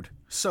terrifying. rude.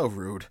 So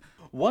rude.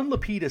 One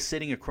Lupita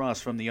sitting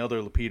across from the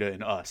other Lupita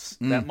in Us.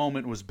 That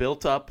moment was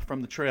built up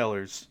from the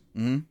trailers.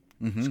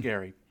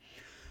 Scary.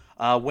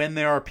 When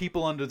there are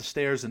people under the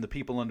stairs and the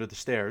people under the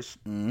stairs.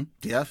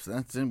 Yes,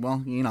 that's it.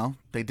 Well,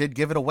 they did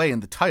give it away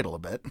in the title a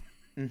bit.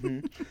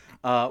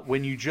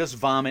 When you just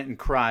vomit and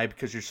cry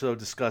because you're so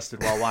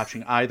disgusted while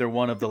watching either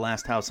one of the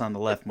Last House on the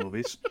Left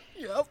movies.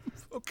 Yep.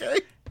 Okay.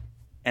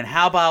 And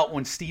how about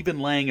when Stephen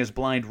Lang as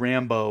Blind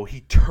Rambo, he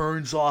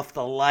turns off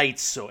the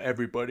lights so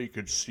everybody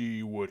could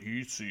see what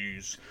he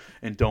sees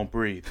and don't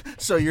breathe.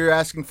 So you're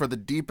asking for the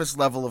deepest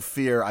level of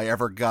fear I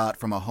ever got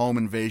from a home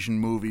invasion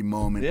movie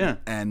moment. Yeah.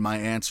 And my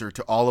answer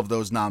to all of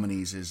those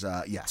nominees is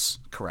yes,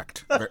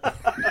 correct.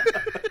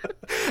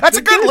 That's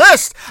a good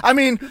list. I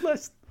mean,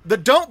 the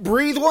Don't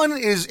Breathe one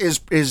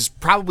is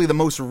probably the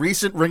most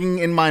recent ringing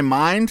in my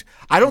mind.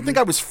 I don't think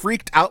I was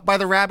freaked out by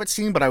the rabbit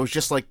scene, but I was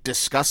just like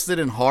disgusted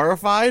and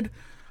horrified.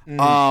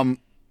 The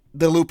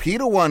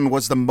Lupita one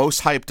was the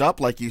most hyped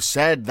up, like you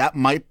said. That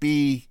might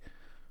be...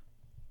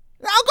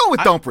 I'll go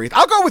with Don't Breathe.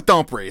 I'll go with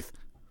Don't Breathe.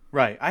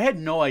 Right. I had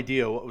no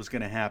idea what was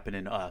going to happen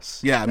in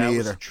Us. Yeah, me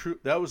either.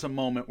 That was a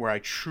moment where I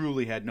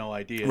truly had no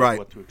idea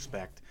what to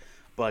expect.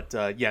 But,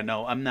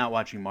 no, I'm not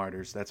watching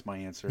Martyrs. That's my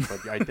answer.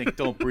 But I think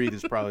Don't Breathe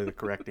is probably the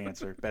correct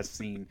answer. Best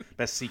scene,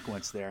 best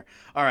sequence there.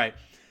 All right.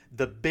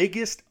 The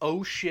biggest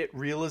oh shit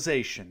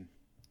realization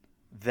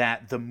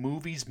that the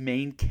movie's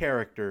main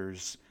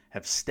characters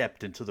have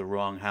stepped into the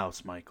wrong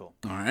house, Michael.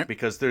 All right.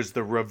 Because there's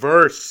the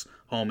reverse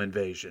home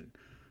invasion,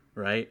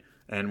 right?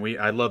 And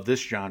I love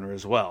this genre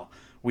as well.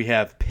 We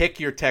have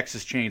Pick Your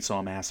Texas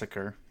Chainsaw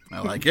Massacre.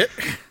 I like it.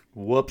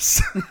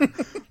 Whoops.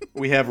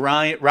 We have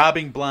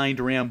Robbing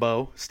Blind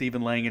Rambo,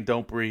 Stephen Lang and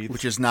Don't Breathe.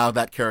 Which is now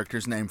that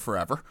character's name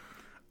forever.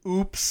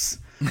 Oops.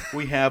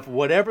 We have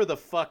whatever the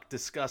fuck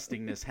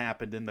disgustingness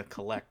happened in The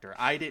Collector.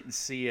 I didn't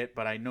see it,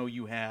 but I know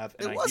you have,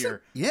 and I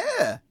hear...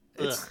 Yeah.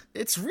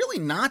 It's really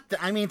not...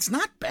 it's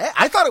not bad.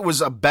 I thought it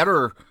was a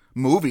better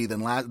movie than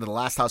the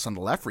Last House on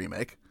the Left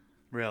remake.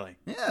 Really?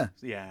 Yeah.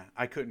 Yeah,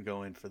 I couldn't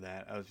go in for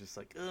that. I was just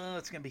like,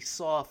 it's going to be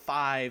Saw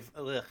 5.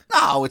 Ugh.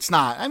 No, it's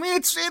not.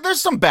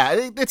 There's some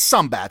bad... It's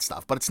some bad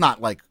stuff, but it's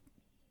not, like,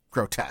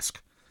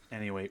 grotesque.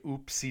 Anyway,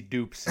 oopsie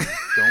doopsie.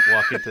 Don't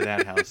walk into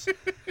that house.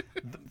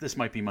 This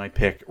might be my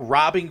pick.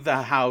 Robbing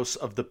the house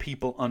of the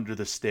people under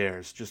the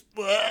stairs. Just...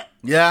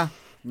 Yeah.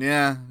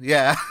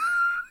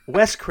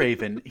 Wes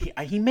Craven,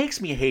 he makes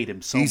me hate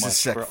him so He's much. a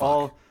sick for fuck.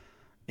 all...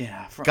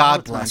 Yeah, for God all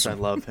the bless times him. I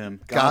love him.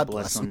 God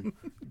bless him.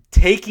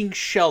 Taking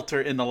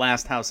shelter in the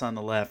Last House on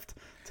the Left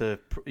to,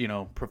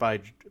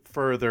 provide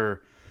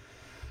further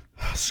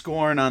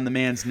scorn on the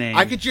man's name.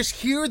 I could just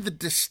hear the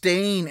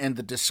disdain and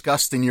the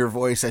disgust in your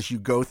voice as you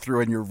go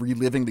through and you're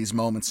reliving these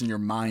moments in your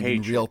mind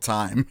in real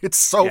time. It's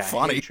so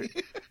funny.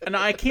 Hatred. And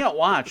I can't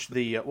watch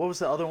the what was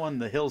the other one?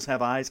 The Hills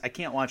Have Eyes. I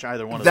can't watch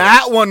either one of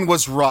That those. one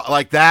was raw.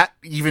 Like that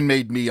even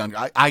made me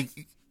I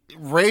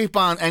rape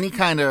on any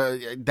kind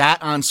of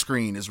that on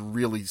screen is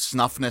really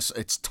snuffness.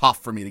 It's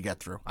tough for me to get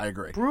through. I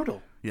agree.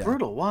 Brutal. Yeah.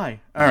 Brutal. Why?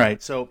 All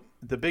right. So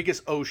the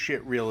biggest oh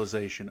shit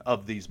realization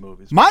of these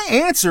movies. My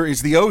answer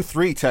is the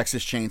 2003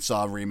 Texas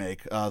Chainsaw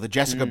remake, the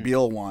Jessica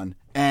Biel one.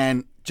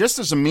 And just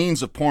as a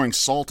means of pouring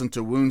salt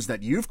into wounds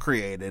that you've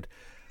created,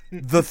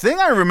 the thing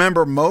I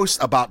remember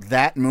most about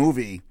that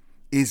movie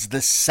is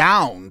the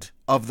sound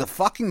of the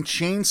fucking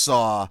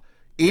chainsaw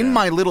in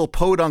my little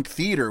podunk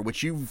theater,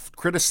 which you've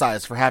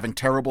criticized for having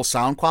terrible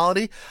sound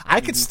quality.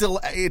 I could still,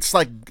 it's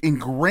like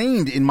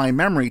ingrained in my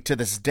memory to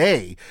this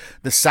day,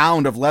 the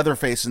sound of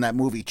Leatherface in that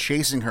movie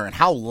chasing her and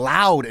how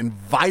loud and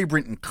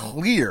vibrant and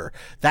clear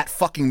that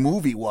fucking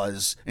movie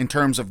was in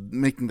terms of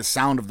making the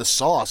sound of the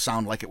saw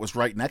sound like it was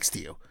right next to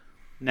you.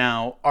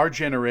 Now, our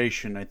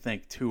generation, I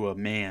think, to a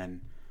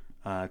man,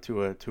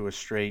 to a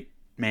straight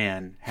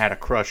man had a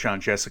crush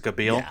on Jessica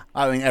Biel. Yeah,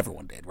 I mean,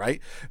 everyone did,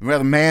 right?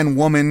 Whether man,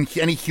 woman,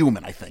 any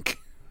human, I think.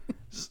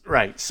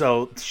 Right,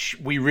 so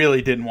we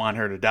really didn't want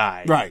her to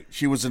die. Right,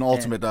 she was an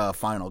ultimate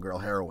final girl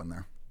heroine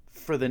there.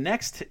 For the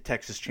next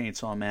Texas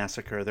Chainsaw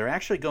Massacre, they're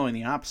actually going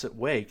the opposite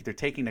way. They're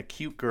taking a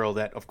cute girl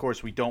that, of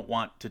course, we don't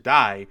want to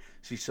die.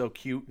 She's so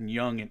cute and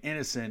young and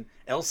innocent.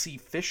 Elsie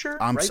Fisher,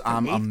 I'm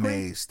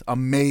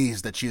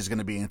amazed that she's going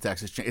to be in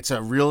Texas Chainsaw. It's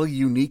a really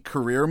unique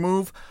career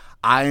move.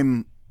 I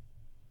mean,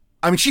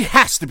 she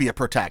has to be a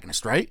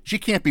protagonist, right? She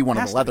can't be one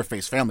of the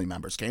Leatherface family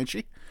members, can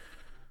she?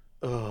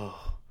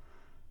 Oh,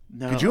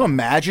 no. Could you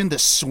imagine the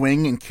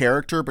swing in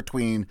character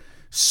between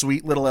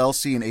sweet little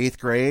Elsie in 8th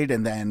grade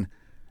and then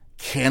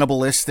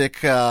cannibalistic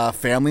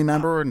family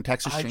member in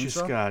Texas Chainsaw? I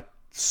just got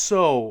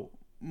so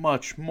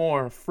much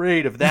more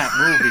afraid of that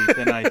movie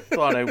than I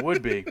thought I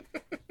would be.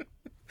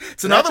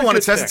 It's another one.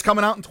 It says it's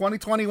coming out in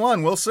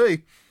 2021. We'll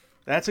see.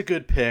 That's a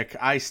good pick.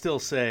 I still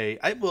say,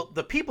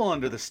 The People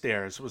Under the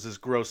Stairs was as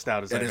grossed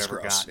out as I've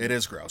ever gotten. It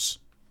is gross.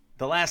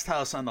 The Last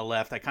House on the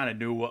Left, I kind of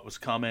knew what was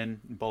coming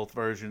in both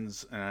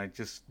versions, and I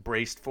just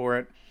braced for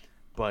it.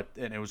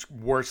 And it was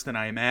worse than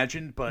I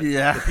imagined. But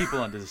yeah. The People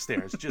Under the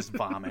Stairs, just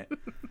vomit.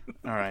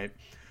 All right.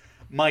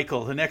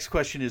 Michael, the next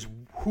question is,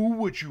 who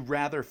would you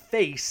rather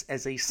face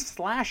as a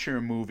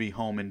slasher movie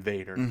home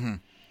invader? Mm-hmm.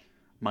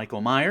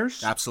 Michael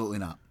Myers? Absolutely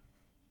not.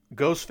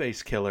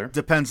 Ghostface Killer?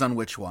 Depends on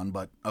which one,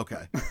 but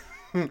okay.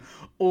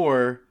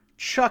 Or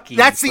Chucky?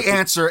 That's the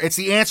answer. It's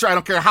the answer. I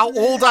don't care how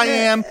old I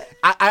am.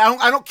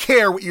 I don't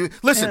care what you...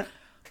 Listen,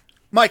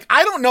 Mike,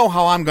 I don't know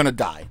how I'm going to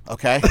die,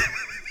 okay?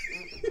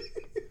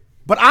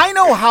 But I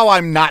know how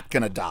I'm not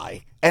going to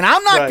die. And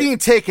I'm not being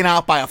taken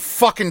out by a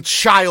fucking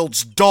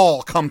child's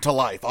doll come to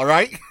life, all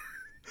right?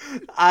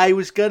 I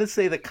was going to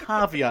say the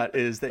caveat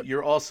is that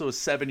you're also a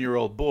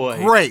 7-year-old boy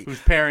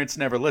whose parents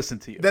never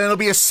listened to you. Then it'll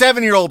be a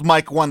 7-year-old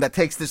Mike one that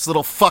takes this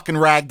little fucking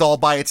rag doll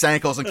by its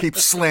ankles and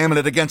keeps slamming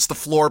it against the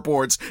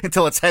floorboards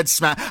until its head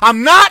smashes.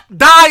 I'm not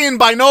dying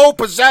by no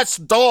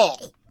possessed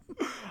doll.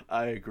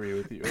 I agree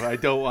with you. I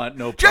don't want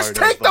no part Just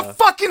take the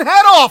fucking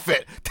head off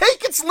it.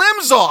 Take its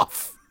limbs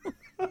off.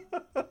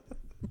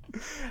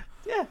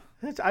 Yeah.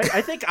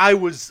 I think I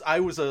was a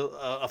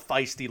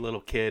feisty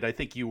little kid. I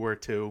think you were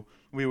too.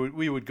 We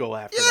would go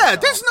after. Yeah,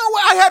 there's no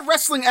way. I had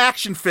wrestling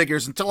action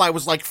figures until I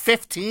was like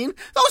 15.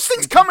 Those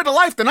things coming to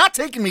life. They're not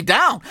taking me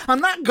down. I'm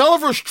not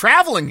Gulliver's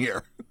Traveling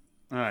here.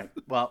 All right.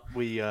 Well,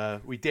 we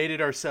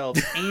dated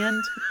ourselves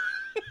and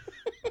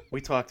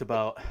we talked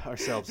about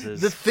ourselves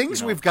as the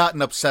things we've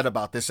gotten upset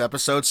about this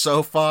episode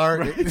so far.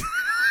 Right.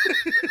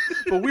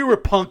 But we were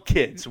punk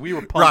kids. We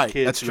were punk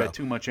kids who had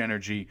too much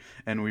energy,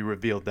 and we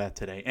revealed that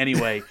today.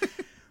 Anyway,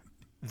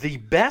 the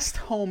best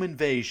home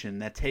invasion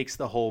that takes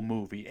the whole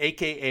movie,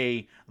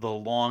 a.k.a. The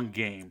Long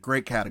Game.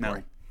 Great category.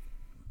 Now,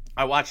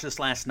 I watched this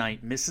last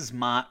night. Mrs.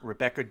 Mott,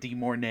 Rebecca De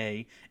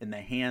Mornay, in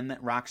The Hand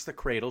That Rocks the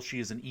Cradle. She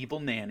is an evil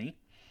nanny.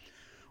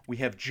 We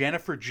have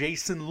Jennifer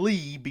Jason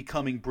Leigh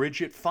becoming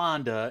Bridget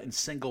Fonda in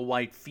Single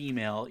White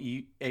Female,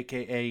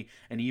 a.k.a.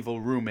 an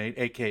evil roommate,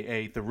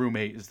 a.k.a. The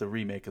Roommate is the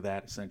remake of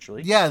that,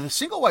 essentially. Yeah, the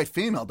Single White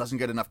Female doesn't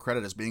get enough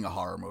credit as being a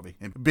horror movie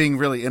and being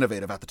really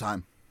innovative at the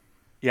time.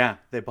 Yeah,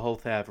 they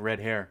both have red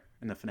hair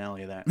in the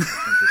finale of that.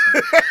 That's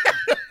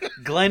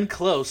interesting. Glenn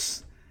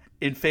Close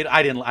in Fatal.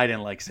 I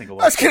didn't like Single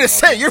White. I was gonna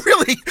say you're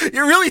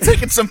really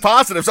taking some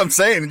positives. I'm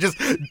saying and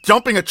just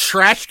dumping a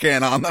trash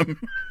can on them.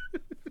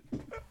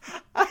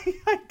 I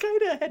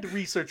kind of had to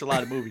research a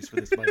lot of movies for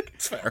this, Mike.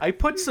 It's fair. I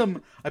put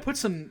some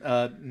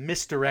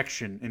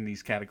misdirection in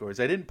these categories.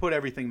 I didn't put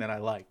everything that I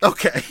liked.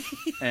 Okay.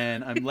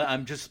 And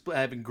I'm just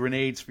having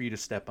grenades for you to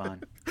step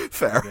on.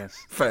 Fair. I guess,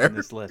 fair. In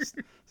this list.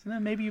 So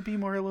then maybe you'd be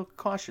more a little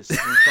cautious when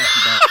we're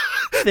talking about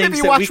things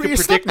maybe that watch we where could you predict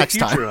the step next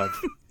future time.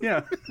 of.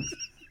 Yeah.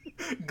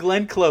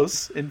 Glenn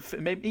Close and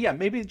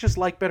maybe just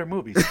like better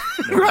movies.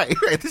 Right.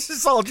 This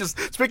is all just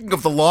speaking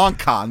of the long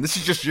con. This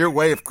is just your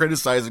way of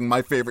criticizing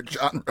my favorite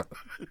genre.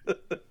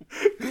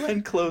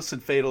 Glenn Close in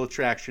Fatal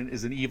Attraction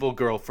is an evil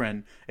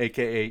girlfriend,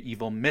 aka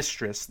evil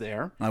mistress.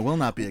 There, I will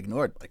not be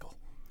ignored, Michael.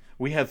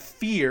 We have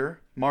Fear.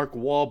 Mark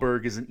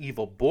Wahlberg is an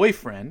evil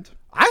boyfriend.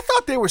 I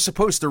thought they were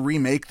supposed to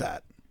remake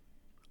that.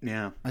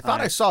 Yeah, I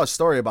thought I saw a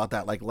story about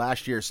that like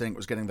last year saying it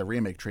was getting the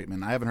remake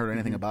treatment. I haven't heard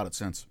anything about it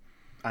since.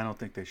 I don't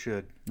think they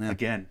should. Yeah.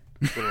 Again,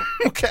 little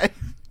okay.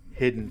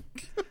 hidden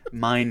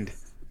mine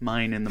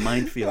in the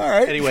minefield. All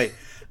right. Anyway,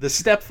 the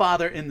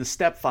stepfather in The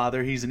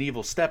Stepfather, he's an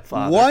evil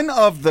stepfather. One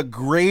of the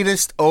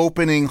greatest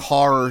opening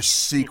horror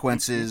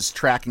sequences,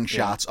 tracking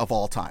shots of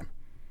all time.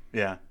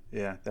 Yeah,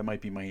 that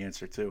might be my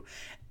answer too.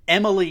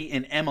 Emily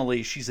in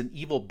Emily, she's an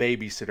evil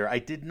babysitter. I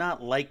did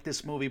not like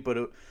this movie, but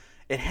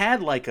it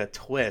had like a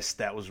twist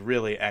that was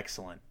really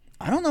excellent.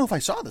 I don't know if I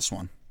saw this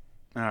one.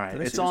 All right,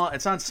 it's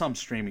on some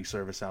streaming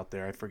service out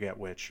there. I forget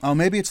which. Oh,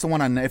 maybe it's the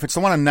one on. If it's the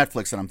one on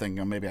Netflix that I'm thinking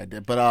of, maybe I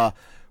did. But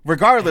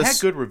regardless, it had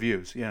good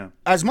reviews. Yeah.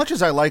 As much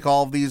as I like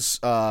all of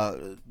these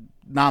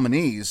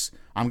nominees,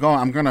 I'm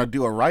gonna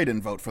do a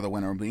write-in vote for the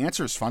winner. The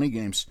answer is Funny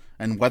Games,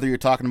 and whether you're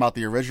talking about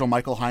the original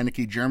Michael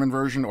Haneke German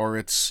version or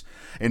it's,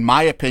 in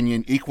my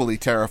opinion, equally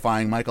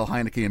terrifying Michael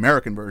Haneke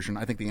American version,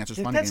 I think the answer is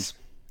Funny Games.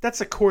 That's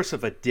a course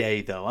of a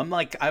day, though. I'm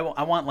like, I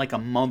want like a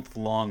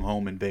month-long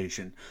home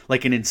invasion,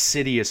 like an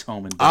Insidious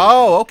home invasion.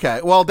 Oh,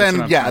 okay. Well,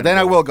 then, yeah, then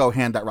I will go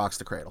Hand That Rocks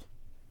the Cradle.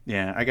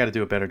 Yeah, I got to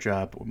do a better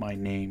job with my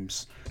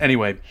names.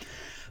 Anyway,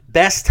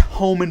 best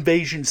home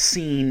invasion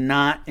scene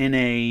not in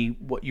a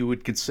what you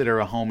would consider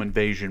a home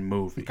invasion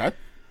movie. Okay.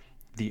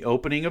 The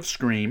opening of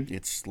Scream.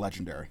 It's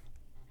legendary.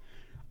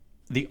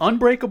 The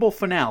Unbreakable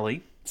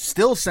finale.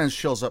 Still sends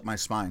chills up my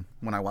spine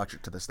when I watch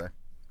it to this day.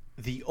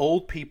 The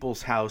Old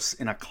People's House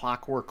in A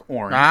Clockwork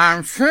Orange.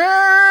 I'm singing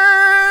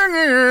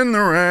in the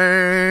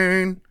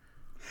rain.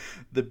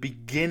 The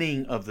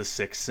beginning of The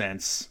Sixth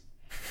Sense.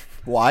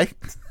 Why?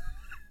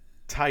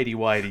 Tidy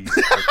whities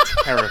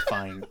are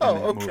terrifying in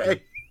that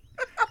movie.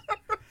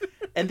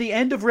 And the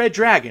end of Red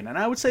Dragon. And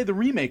I would say the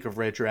remake of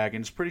Red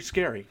Dragon is pretty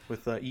scary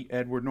with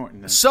Edward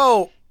Norton.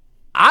 So,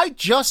 I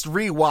just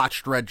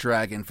rewatched Red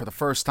Dragon for the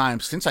first time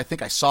since I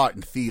think I saw it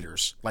in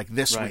theaters, like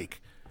this week.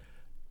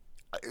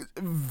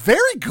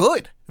 Very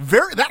good.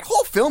 That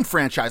whole film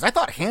franchise. I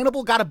thought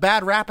Hannibal got a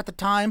bad rap at the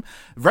time.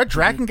 Red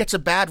Dragon gets a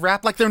bad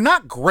rap. Like, they're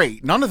not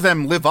great. None of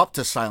them live up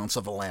to Silence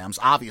of the Lambs,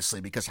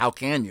 obviously, because how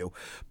can you?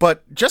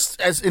 But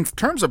just as in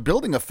terms of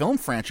building a film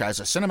franchise,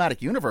 a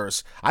cinematic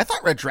universe, I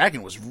thought Red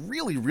Dragon was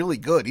really, really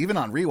good, even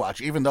on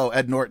rewatch, even though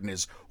Ed Norton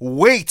is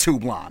way too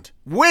blonde.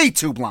 Way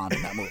too blonde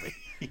in that movie.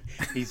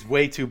 He's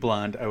way too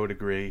blonde, I would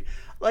agree.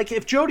 Like,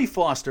 if Jodie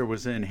Foster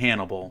was in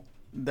Hannibal,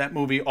 that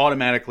movie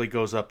automatically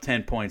goes up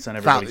 10 points on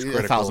everybody's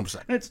critical.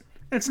 1,000%.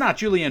 It's not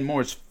Julianne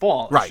Moore's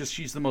fault. Right. It's just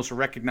she's the most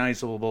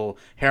recognizable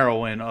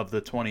heroine of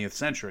the 20th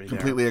century.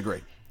 Completely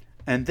agree.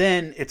 And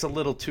then it's a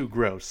little too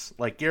gross.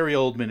 Like, Gary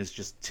Oldman is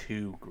just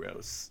too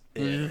gross.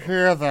 You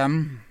hear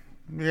them.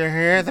 You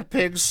hear the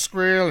pigs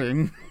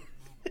squealing.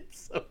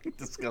 It's so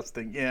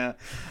disgusting. Yeah.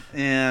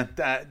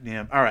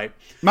 All right.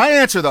 My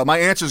answer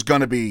is going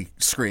to be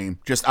Scream,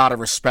 just out of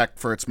respect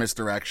for its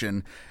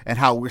misdirection and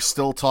how we're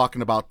still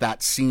talking about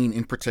that scene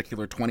in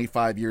particular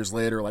 25 years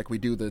later, like we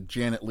do the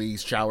Janet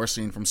Leigh's shower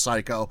scene from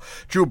Psycho.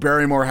 Drew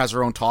Barrymore has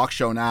her own talk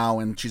show now,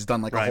 and she's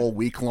done like a whole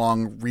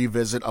week-long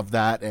revisit of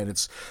that, and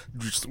it's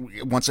just,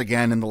 once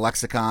again, in the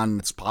lexicon.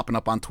 It's popping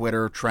up on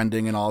Twitter,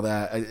 trending and all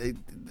that.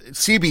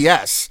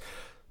 CBS...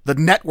 The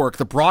network,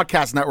 the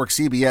broadcast network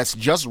CBS,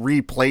 just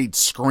replayed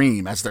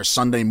Scream as their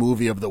Sunday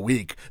movie of the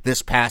week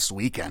this past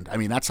weekend. I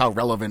mean, that's how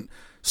relevant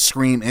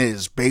Scream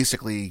is,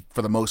 basically,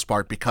 for the most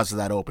part, because of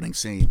that opening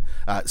scene.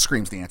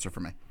 Scream's the answer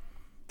for me.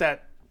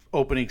 That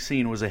opening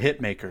scene was a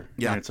hit maker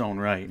in its own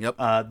right. Yep.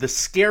 The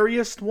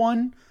scariest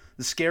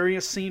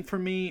scene for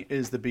me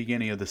is the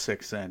beginning of The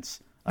Sixth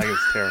Sense. I was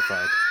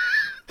terrified.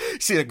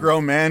 See a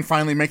grown man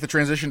finally make the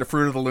transition to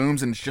Fruit of the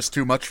Looms, and it's just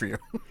too much for you.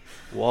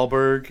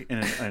 Wahlberg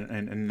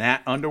in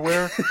that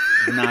underwear,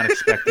 not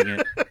expecting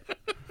it.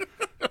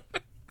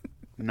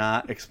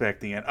 Not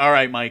expecting it. All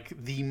right, Mike.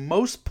 The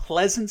most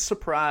pleasant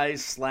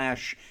surprise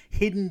 /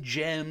 hidden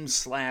gem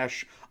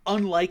 /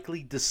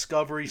 unlikely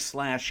discovery /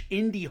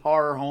 indie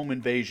horror home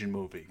invasion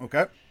movie.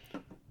 Okay.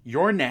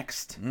 You're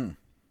Next.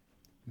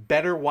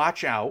 Better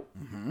Watch Out.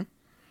 Mm-hmm.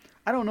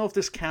 I don't know if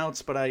this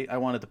counts, but I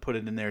wanted to put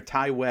it in there.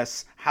 Ty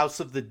West's House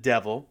of the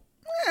Devil.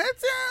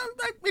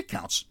 It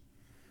counts.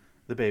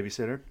 The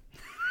Babysitter.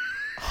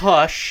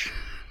 Hush.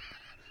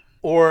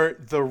 Or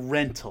The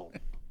Rental.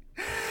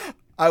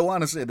 I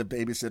want to say The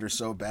Babysitter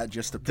so bad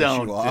just to piss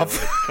you off.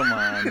 Do it. Come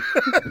on.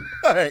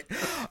 All right.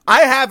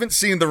 I haven't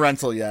seen The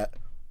Rental yet.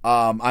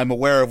 I'm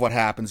aware of what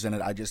happens in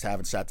it. I just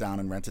haven't sat down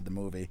and rented the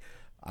movie,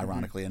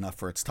 ironically enough,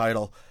 for its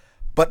title.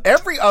 But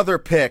every other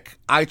pick,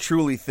 I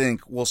truly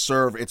think, will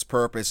serve its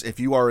purpose if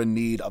you are in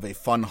need of a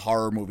fun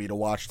horror movie to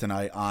watch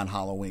tonight on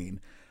Halloween.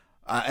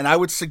 And I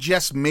would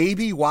suggest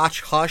maybe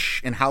watch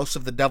Hush and House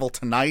of the Devil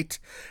tonight,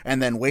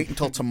 and then wait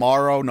until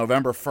tomorrow,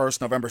 November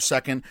 1st, November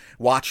 2nd,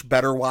 watch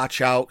Better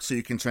Watch Out so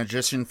you can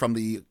transition from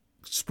the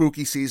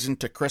spooky season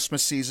to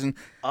Christmas season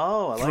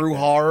through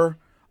horror.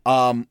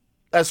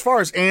 As far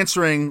as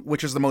answering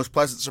which is the most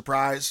pleasant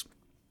surprise,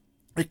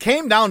 it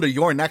came down to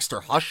You're Next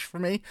or Hush for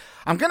me.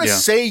 I'm going to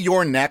say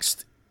You're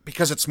Next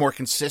because it's more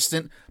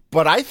consistent,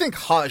 but I think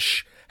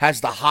Hush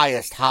has the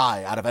highest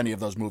high out of any of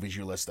those movies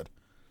you listed.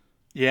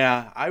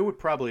 Yeah, I would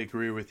probably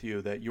agree with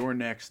you that You're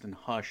Next and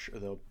Hush are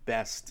the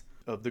best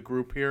of the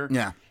group here.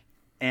 Yeah.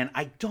 And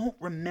I don't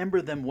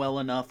remember them well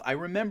enough. I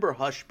remember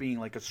Hush being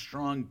like a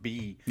strong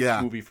B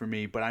movie for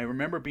me, but I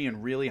remember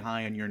being really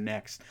high on You're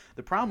Next.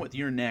 The problem with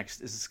You're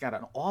Next is it's got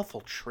an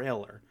awful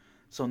trailer.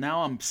 So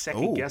now I'm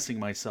second-guessing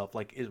myself.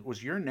 Like,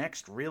 was You're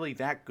Next really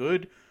that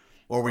good?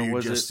 Or were you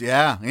just...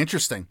 Yeah,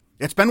 interesting.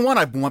 It's been one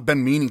I've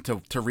been meaning to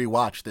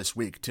rewatch this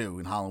week, too,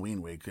 in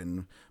Halloween week,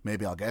 and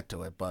maybe I'll get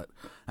to it, but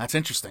that's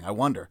interesting. I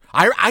wonder.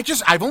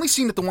 I've only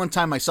seen it the one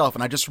time myself,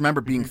 and I just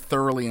remember being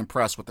thoroughly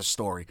impressed with the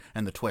story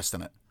and the twist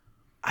in it.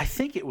 I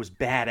think it was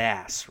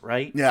badass,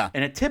 right? Yeah.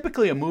 And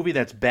typically a movie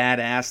that's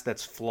badass,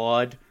 that's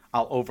flawed,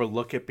 I'll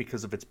overlook it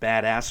because of its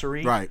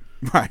badassery. Right.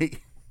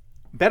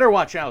 Better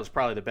Watch Out is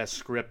probably the best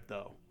script,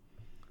 though.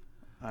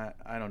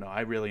 I don't know.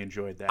 I really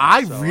enjoyed that.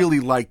 I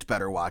really liked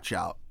Better Watch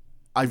Out.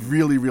 I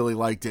really, really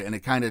liked it, and it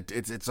kind of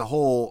it's a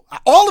whole.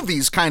 All of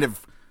these kind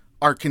of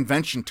are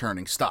convention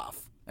turning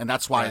stuff, and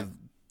that's why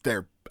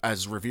they're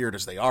as revered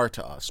as they are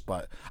to us.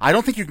 But I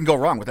don't think you can go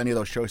wrong with any of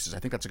those choices. I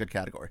think that's a good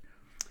category.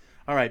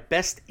 All right,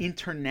 best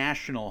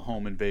international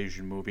home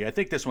invasion movie. I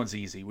think this one's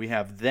easy. We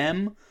have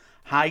Them,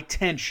 High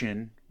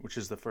Tension, which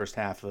is the first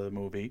half of the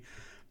movie,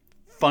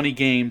 Funny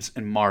Games,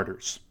 and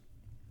Martyrs.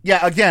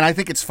 Yeah, again, I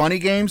think it's Funny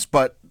Games,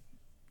 but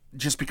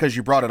just because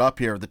you brought it up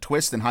here, the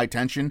twist in High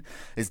Tension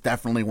is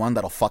definitely one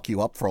that'll fuck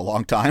you up for a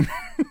long time.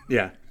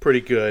 Yeah,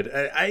 pretty good.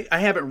 I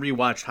haven't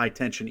rewatched High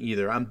Tension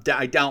either.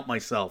 I doubt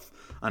myself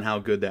on how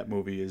good that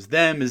movie is.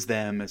 Them is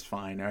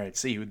fine. All right,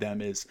 see who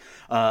Them is.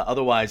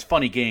 Otherwise,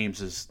 Funny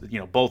Games is,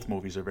 both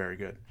movies are very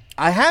good.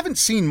 I haven't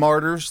seen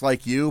Martyrs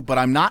like you, but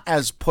I'm not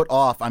as put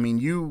off. I mean,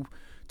 you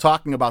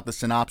talking about the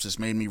synopsis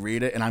made me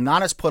read it, and I'm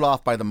not as put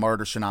off by the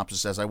Martyr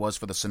synopsis as I was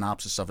for the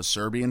synopsis of a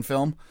Serbian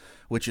film,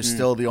 which is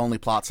still the only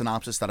plot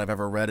synopsis that I've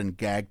ever read and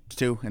gagged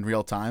to in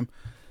real time.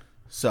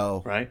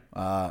 So, right?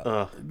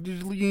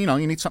 You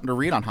need something to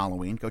read on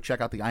Halloween. Go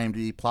check out the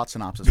IMDb plot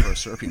synopsis for a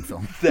Serbian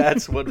film.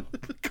 That's what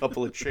a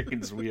couple of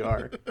chickens we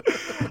are.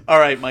 All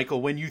right,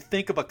 Michael, when you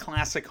think of a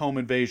classic home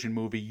invasion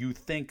movie, you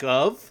think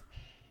of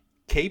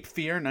Cape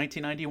Fear,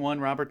 1991,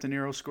 Robert De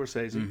Niro,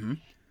 Scorsese. Mm-hmm.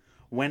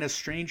 When a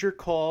Stranger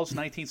Calls,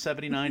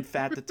 1979,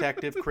 Fat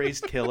Detective,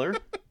 Crazed Killer.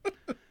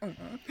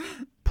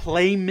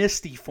 Play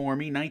Misty for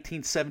Me,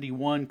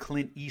 1971,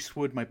 Clint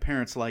Eastwood, My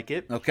Parents Like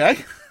It. Okay.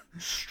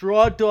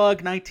 Straw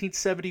Dog,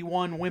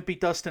 1971, Wimpy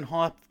Dustin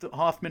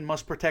Hoffman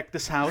Must Protect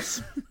This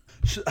House.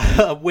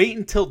 Wait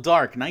Until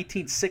Dark,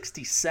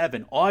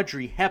 1967,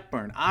 Audrey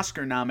Hepburn,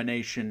 Oscar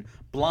nomination,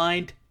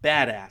 Blind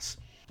Badass.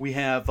 We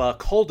have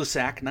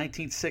Cul-de-sac,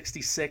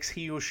 1966,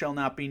 He Who Shall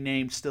Not Be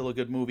Named, still a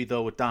good movie,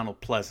 though, with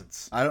Donald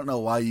Pleasance. I don't know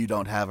why you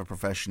don't have a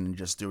profession in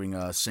just doing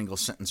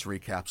single-sentence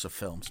recaps of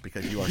films,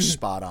 because you are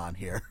spot on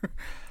here.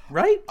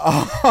 Right?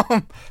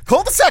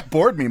 Cul-de-sac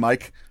bored me,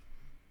 Mike.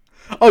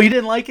 Oh, you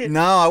didn't like it?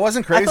 No, I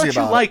wasn't crazy about it. I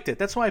thought you liked it.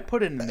 That's why I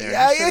put it in there.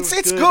 Yeah,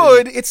 it's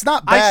good. It's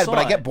not bad, but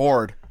I get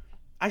bored.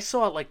 I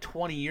saw it like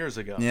 20 years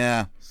ago.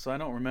 Yeah. So I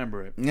don't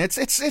remember it.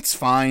 It's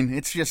fine.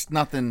 It's just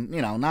nothing,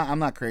 I'm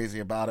not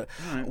crazy about it.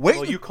 Right.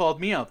 Well, you called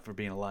me out for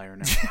being a liar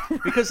now.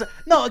 Because,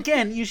 no,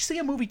 again, you see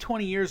a movie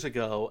 20 years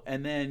ago,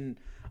 and then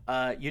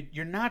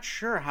you're not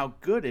sure how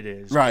good it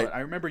is. Right. But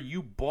I remember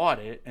you bought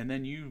it, and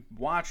then you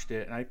watched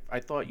it, and I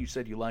thought you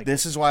said you liked it.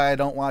 This is why I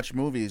don't watch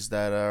movies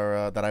that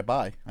are that I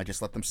buy. I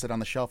just let them sit on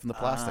the shelf in the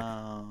plastic.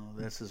 Oh,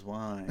 this is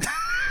why.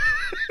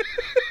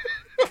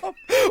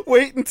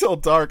 Wait Until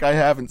Dark I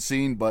haven't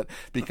seen, but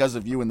because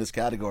of you in this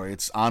category,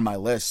 it's on my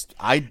list.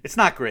 It's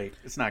not great.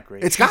 It's not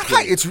great. It's got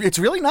high. It's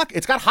really not.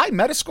 It's got high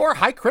Metascore,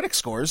 high critic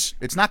scores.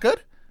 It's not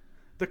good.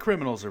 The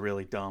criminals are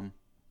really dumb.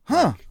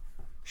 Huh?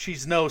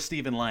 She's no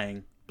Stephen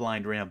Lang,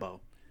 Blind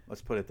Rambo.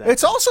 Let's put it that way.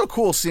 It's also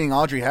cool seeing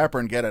Audrey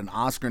Hepburn get an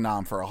Oscar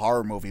nom for a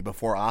horror movie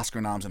before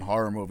Oscar noms and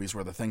horror movies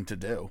were the thing to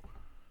do.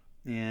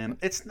 Yeah,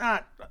 it's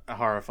not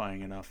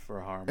horrifying enough for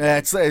a horror movie.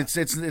 It's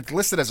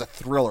listed as a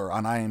thriller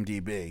on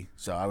IMDb,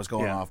 so I was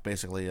going off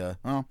basically.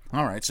 All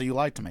right, so you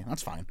lied to me.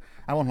 That's fine.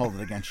 I won't hold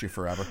it against you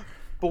forever.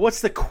 But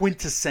what's the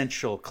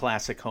quintessential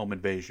classic home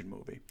invasion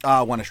movie?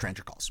 When a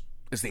Stranger Calls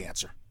is the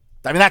answer.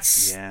 I mean,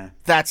 that's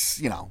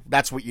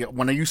what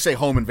when you say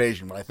home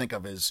invasion, what I think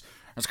of is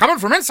it's coming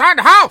from inside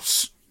the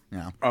house.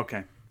 Yeah.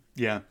 Okay.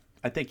 Yeah,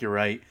 I think you're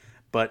right.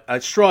 But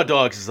Straw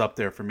Dogs is up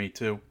there for me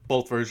too.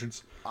 Both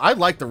versions. I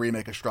like the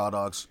remake of Straw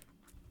Dogs.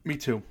 Me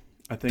too.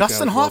 I think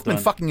Dustin Hoffman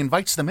fucking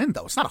invites them in,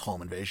 though. It's not a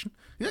home invasion.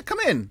 Yeah, come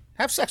in,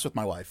 have sex with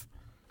my wife.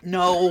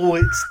 No,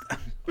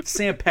 it's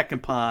Sam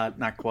Peckinpah,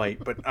 not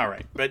quite, but all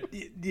right. But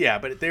yeah,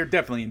 but they're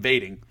definitely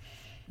invading.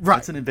 Right,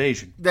 it's an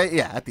invasion.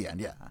 At the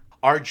end, yeah.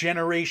 Our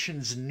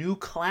generation's new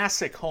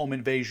classic home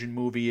invasion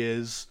movie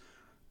is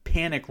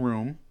Panic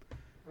Room,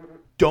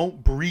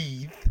 Don't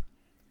Breathe,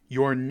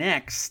 Your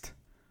Next,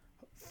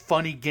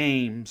 Funny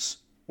Games,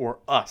 or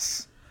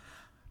Us.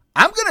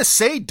 I'm going to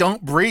say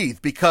Don't Breathe,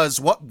 because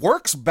what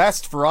works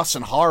best for us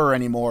in horror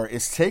anymore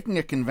is taking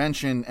a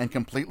convention and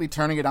completely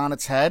turning it on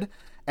its head.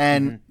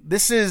 And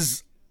this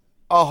is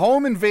a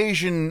home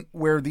invasion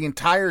where the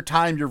entire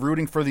time you're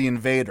rooting for the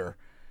invader.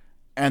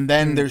 And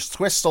then there's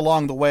twists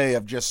along the way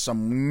of just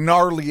some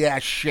gnarly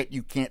ass shit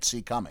you can't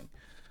see coming.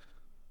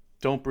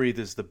 Don't Breathe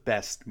is the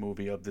best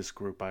movie of this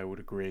group, I would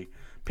agree.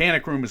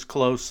 Panic Room is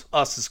close.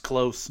 Us is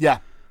close. Yeah.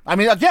 I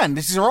mean, again,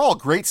 these are all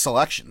great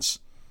selections.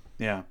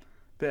 Yeah.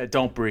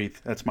 Don't Breathe.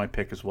 That's my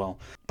pick as well.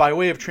 By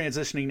way of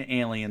transitioning to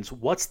aliens,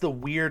 what's the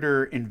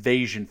weirder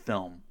invasion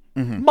film?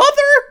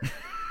 Mother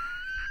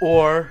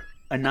or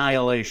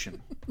Annihilation?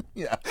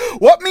 Yeah.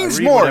 What means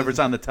more? Whatever's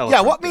on the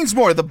television. Yeah, what means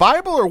more? The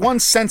Bible or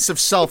one's sense of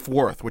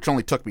self-worth, which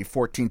only took me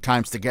 14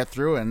 times to get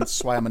through, and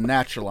that's why I'm a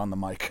natural on the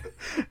mic.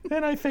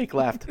 And I fake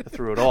laughed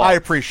through it all. I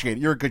appreciate it.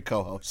 You're a good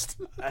co-host.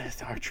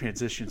 Our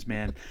transitions,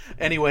 man.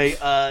 Anyway,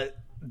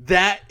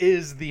 that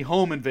is the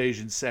home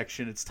invasion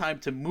section. It's time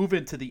to move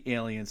into the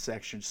alien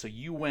section. So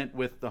you went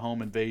with the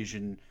home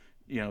invasion,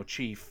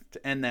 chief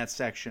to end that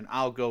section.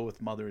 I'll go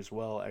with Mother as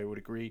well. I would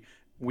agree.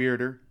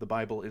 Weirder. The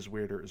Bible is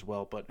weirder as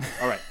well. But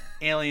all right,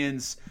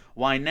 aliens.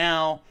 Why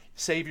now?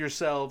 Save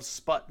yourselves.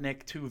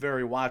 Sputnik 2,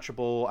 very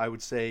watchable. I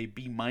would say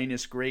B-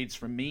 grades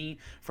from me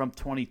from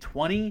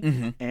 2020.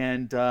 Mm-hmm.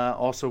 And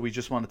also, we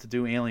just wanted to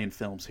do alien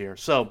films here.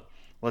 So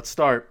let's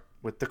start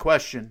with the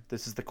question.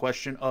 This is the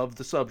question of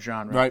the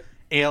subgenre. Right.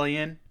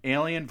 Alien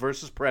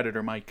versus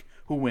Predator, Mike.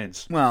 Who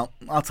wins? Well,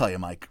 I'll tell you,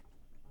 Mike.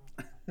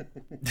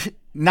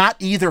 Not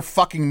either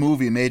fucking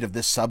movie made of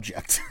this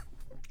subject.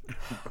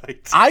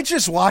 Right. I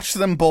just watched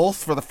them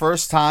both for the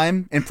first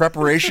time in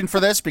preparation for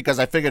this because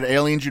I figured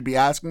aliens you'd be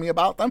asking me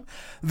about them.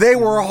 They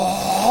were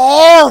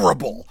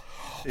horrible.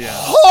 Yeah.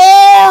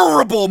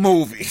 Horrible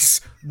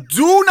movies.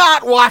 Do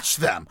not watch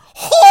them.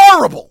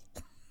 Horrible.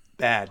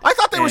 Bad. I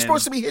thought they were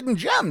supposed to be hidden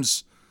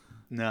gems.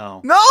 No.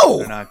 No.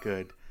 They're not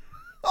good.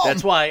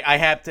 That's why I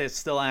have to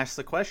still ask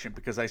the question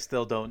because I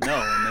still don't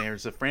know, and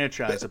there's a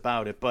franchise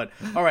about it. But,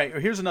 all right,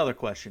 here's another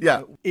question.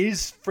 Yeah.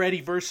 Is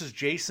Freddy versus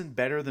Jason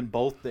better than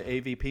both the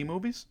AVP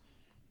movies?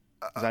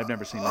 Because I've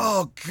never seen that.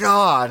 Oh,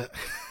 God.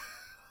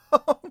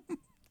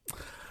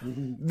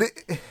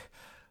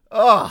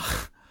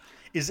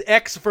 Is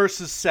X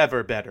versus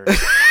Sever better?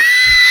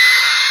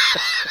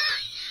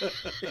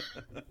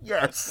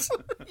 Yes.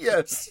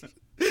 Yes.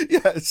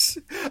 Yes.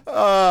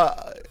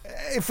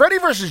 Freddy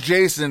versus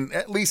Jason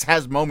at least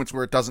has moments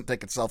where it doesn't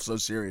take itself so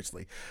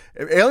seriously.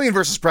 Alien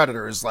versus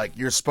Predator is like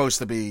you're supposed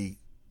to be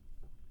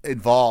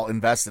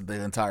invested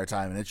the entire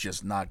time, and it's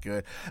just not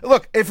good.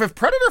 Look, if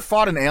Predator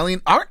fought an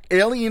alien, aren't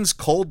aliens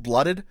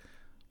cold-blooded?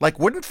 Like,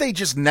 would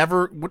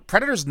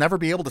Predators never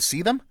be able to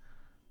see them?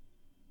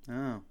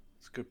 Oh,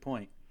 that's a good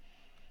point.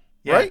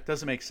 Yeah, Right? It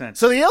doesn't make sense.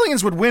 So the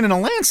aliens would win in a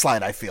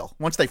landslide, I feel,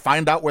 once they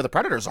find out where the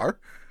Predators are.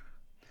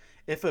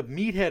 If a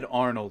meathead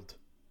Arnold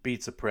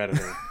beats a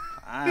Predator,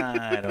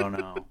 I don't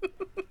know.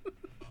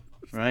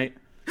 Right?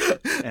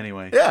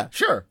 Anyway. Yeah,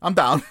 sure. I'm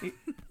down.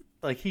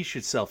 Like, he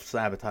should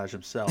self-sabotage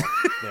himself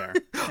there.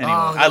 Anyway,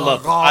 I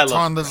love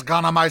turn this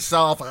gun on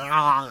myself.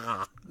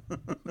 I'm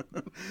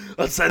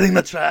setting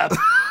the trap.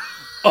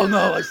 Oh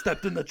no, I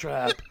stepped in the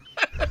trap.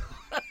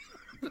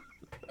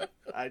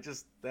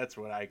 That's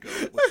what I go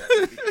with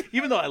that movie.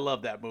 Even though I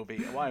love that movie.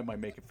 Why am I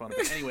making fun of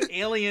it? Anyway,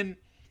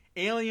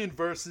 Alien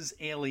versus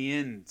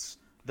Aliens.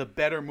 The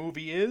better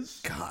movie is?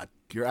 God,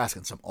 you're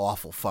asking some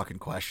awful fucking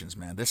questions,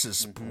 man. This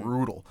is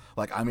brutal.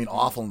 Like, I mean,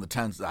 awful in the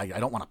sense I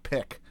don't want to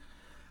pick.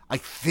 I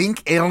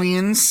think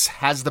Aliens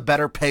has the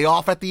better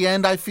payoff at the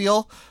end, I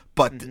feel.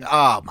 But,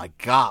 oh my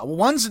God.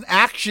 One's an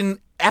action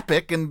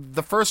epic, and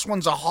the first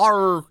one's a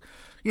horror,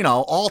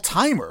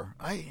 all-timer.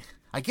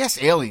 I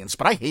guess Aliens,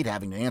 but I hate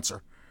having to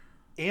answer.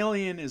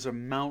 Alien is a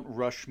Mount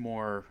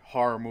Rushmore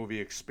horror movie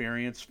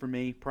experience for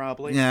me,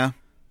 probably. Yeah.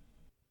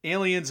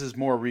 Aliens is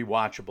more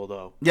rewatchable,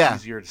 though. Yeah.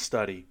 Easier to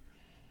study.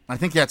 I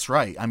think that's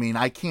right. I mean,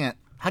 I can't...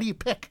 How do you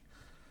pick?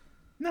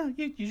 No,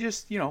 you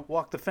just,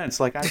 walk the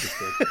fence like I just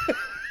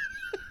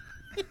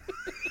did.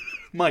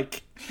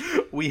 Mike,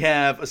 we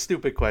have a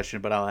stupid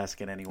question, but I'll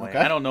ask it anyway. Okay.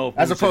 I don't know if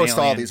as opposed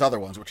to all these other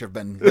ones, which have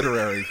been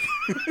literary.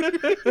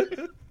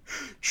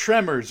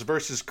 Tremors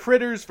versus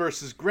Critters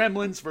versus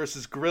Gremlins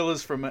versus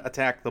Gorillas from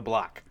Attack the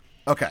Block.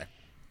 Okay.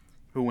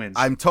 Who wins?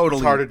 It's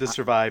harder to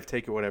survive.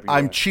 Take it whatever you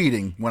want. I'm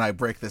cheating when I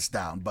break this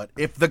down, but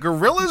if the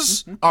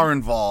gorillas are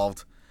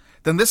involved,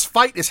 then this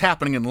fight is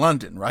happening in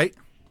London, right?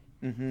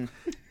 Mm-hmm.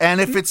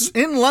 And if it's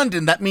in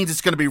London, that means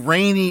it's going to be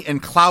rainy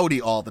and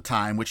cloudy all the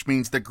time, which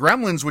means the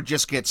gremlins would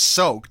just get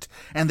soaked,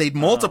 and they'd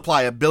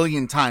multiply 1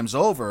 billion times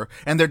over,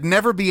 and there'd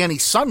never be any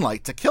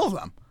sunlight to kill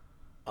them.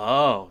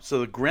 Oh, so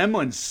the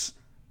Gremlins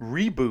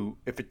reboot,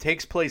 if it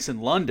takes place in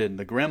London,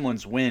 the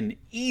Gremlins win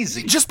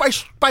easy. Just by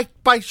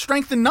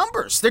strength in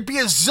numbers. There'd be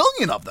 1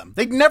 zillion of them.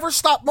 They'd never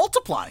stop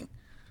multiplying.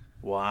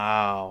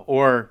 Wow.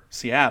 Or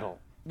Seattle.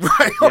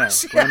 Right, Yeah, or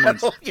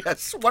Seattle.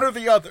 Yes, one or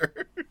the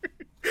other.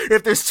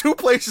 If there's 2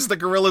 places the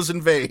gorillas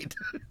invade.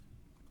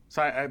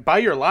 So by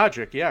your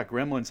logic, yeah,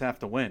 Gremlins have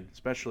to win,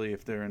 especially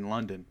if they're in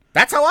London.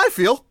 That's how I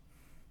feel.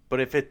 But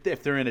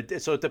if they're in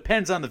so it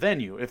depends on the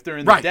venue. If they're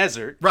in the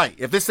desert, right?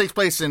 If this takes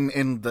place on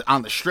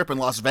the Strip in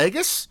Las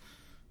Vegas,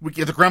 the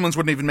Gremlins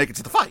wouldn't even make it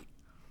to the fight.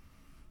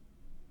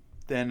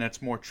 Then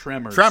that's more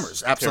Tremors.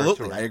 Tremors,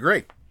 absolutely, territory. I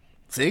agree.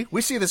 See,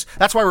 we see this.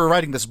 That's why we're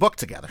writing this book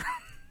together.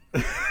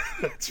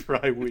 That's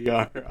right, we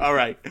are. All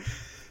right.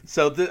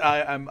 So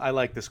I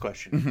like this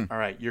question. Mm-hmm. All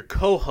right, your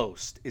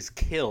co-host is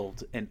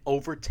killed and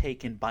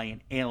overtaken by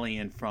an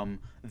alien from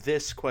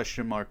this ?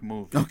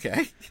 Movie.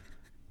 Okay.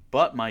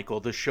 But, Michael,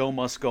 the show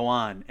must go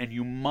on, and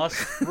you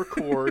must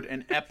record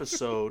an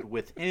episode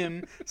with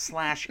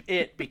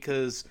him/it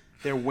because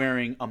they're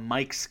wearing a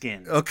Mike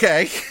skin.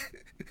 Okay.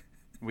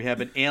 We have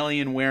an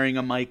alien wearing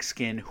a Mike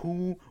skin.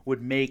 Who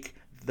would make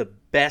the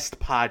best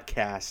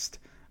podcast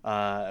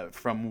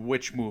from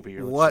which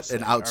movie? What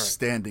an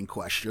outstanding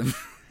question.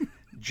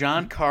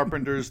 John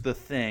Carpenter's The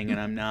Thing, and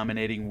I'm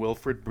nominating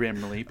Wilford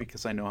Brimley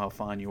because I know how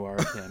fond you are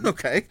of him.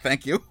 Okay,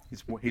 thank you.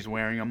 He's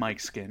wearing a Mike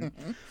skin.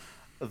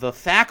 The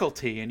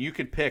Faculty, and you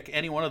can pick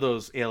any one of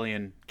those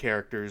alien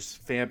characters: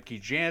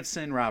 Famke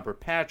Janssen, Robert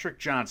Patrick,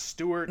 Jon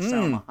Stewart,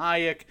 Salma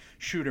Hayek,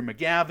 Shooter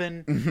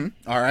McGavin.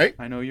 All right.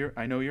 I know you're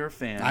a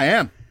fan. I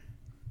am.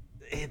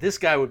 This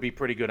guy would be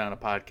pretty good on a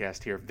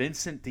podcast here.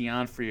 Vincent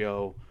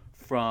D'Onofrio.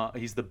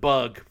 He's the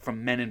bug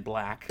from Men in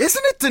Black.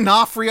 Isn't it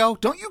D'Onofrio?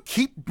 Don't you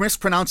keep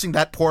mispronouncing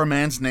that poor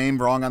man's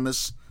name wrong on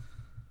this?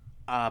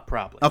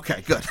 Probably.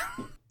 Okay, good.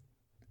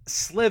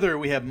 Slither,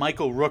 we have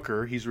Michael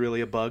Rooker. He's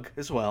really a bug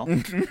as well.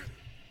 In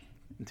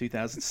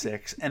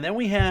 2006. And then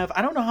we have,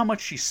 I don't know how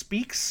much she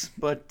speaks,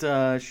 but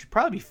she'd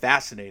probably be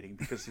fascinating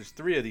because there's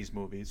 3 of these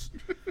movies.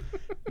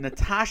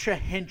 Natasha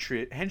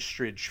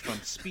Henstridge from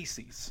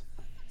Species.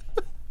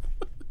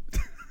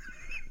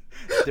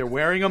 They're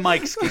wearing a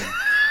Mike skin.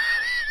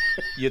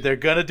 They're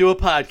gonna do a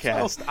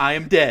podcast. So, I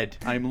am dead.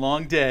 I'm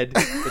long dead,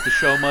 but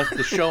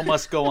the show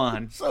must go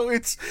on. So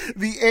it's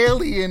the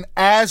alien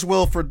as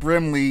Wilford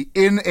Brimley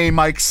in a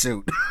Mike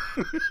suit.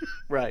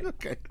 Right.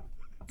 Okay.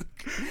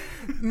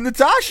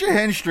 Natasha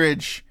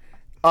Henstridge,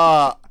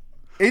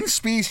 in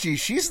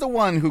Species, she's the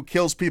one who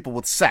kills people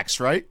with sex,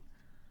 right?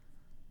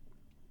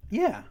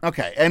 Yeah.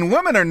 Okay, and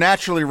women are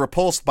naturally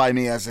repulsed by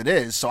me as it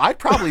is, so I'd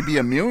probably be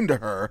immune to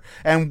her,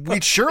 and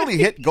we'd surely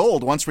hit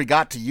gold once we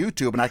got to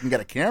YouTube and I can get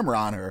a camera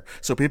on her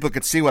so people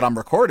could see what I'm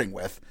recording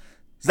with.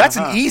 That's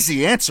an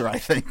easy answer, I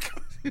think.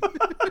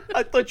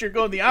 I thought you were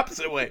going the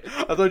opposite way.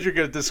 I thought you were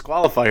going to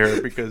disqualify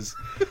her because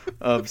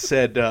of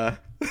said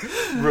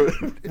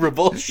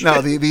revulsion.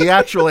 No, the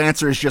actual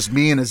answer is just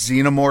me and a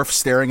xenomorph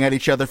staring at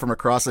each other from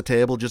across the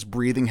table, just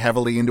breathing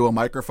heavily into a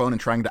microphone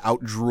and trying to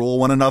out-drool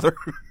one another.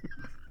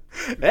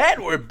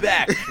 And we're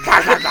back.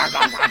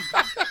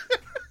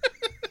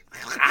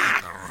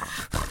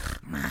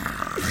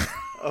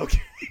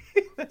 Okay,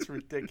 that's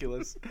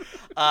ridiculous.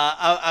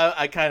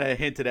 I kind of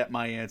hinted at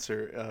my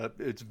answer.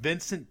 It's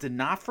Vincent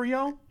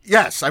D'Onofrio.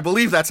 Yes, I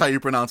believe that's how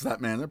you pronounce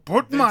that, man.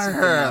 Put my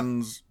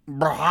hands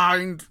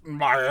behind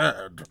my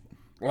head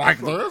like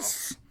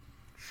this.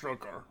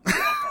 Sugar.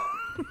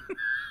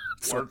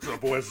 Words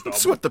of wisdom.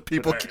 That's what the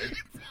people keep.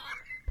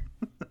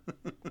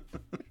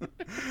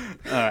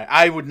 All right,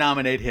 I would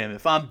nominate him.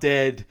 If I'm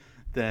dead,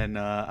 then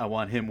I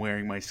want him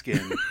wearing my skin,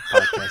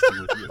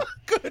 podcasting with you.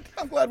 Good.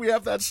 I'm glad we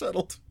have that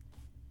settled.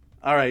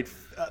 All right,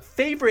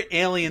 favorite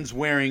aliens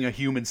wearing a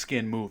human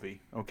skin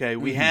movie. Okay,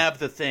 we have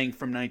The Thing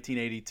from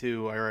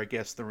 1982, or I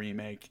guess the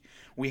remake.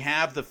 We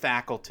have The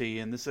Faculty,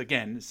 and this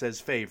again says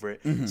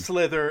favorite.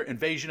 Slither,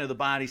 Invasion of the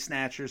Body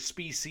Snatchers,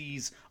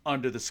 Species,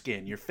 Under the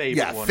Skin. Your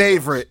favorite one?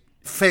 Yeah,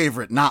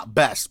 favorite, not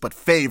best, but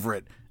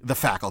favorite. The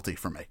Faculty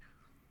for me.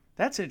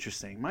 That's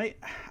interesting. I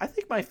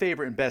think my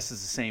favorite and best is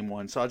the same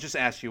one. So I'll just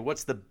ask you,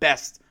 what's the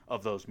best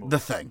of those movies? The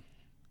Thing.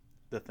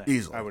 The Thing.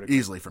 Easily. I would agree.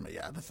 Easily for me,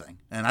 yeah, The Thing.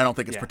 And I don't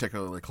think it's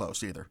particularly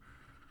close either.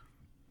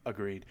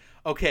 Agreed.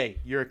 Okay,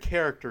 you're a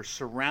character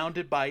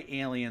surrounded by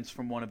aliens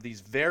from one of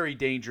these very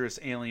dangerous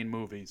alien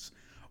movies.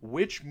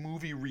 Which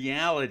movie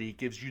reality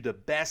gives you the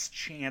best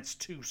chance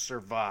to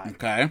survive?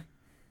 Okay.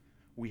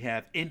 We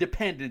have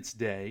Independence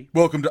Day.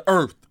 Welcome to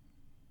Earth.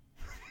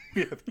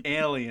 We have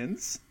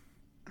Aliens.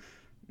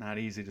 Not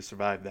easy to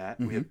survive that.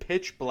 We have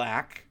Pitch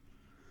Black.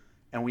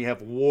 And we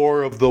have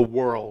War of the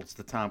Worlds,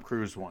 the Tom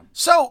Cruise one.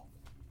 So,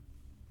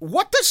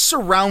 what does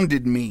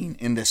surrounded mean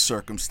in this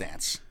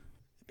circumstance?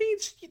 It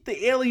means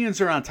the aliens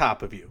are on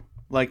top of you.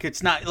 Like,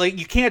 it's not, like,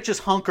 you can't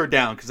just hunker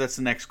down, because that's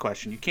the next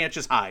question. You can't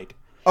just hide.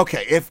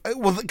 Okay,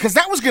 because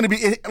that was going to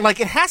be, like,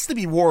 it has to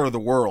be War of the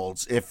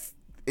Worlds if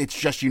it's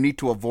just you need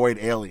to avoid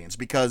aliens,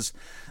 because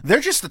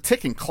they're just a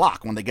ticking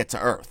clock when they get to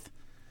Earth.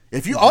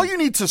 If you all you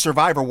need to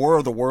survive a War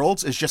of the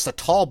Worlds is just a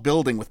tall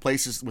building with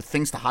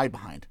things to hide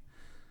behind.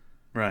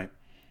 Right.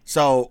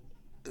 So,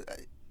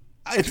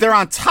 if they're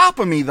on top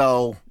of me,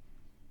 though,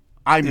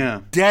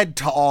 I'm dead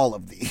to all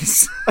of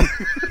these.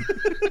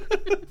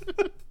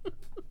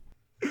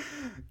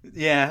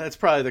 Yeah, that's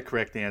probably the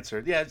correct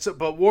answer. Yeah,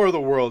 but War of the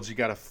Worlds, you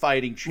got a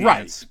fighting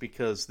chance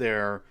because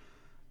there's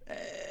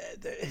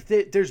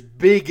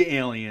big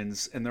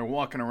aliens and they're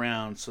walking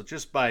around. So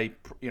just by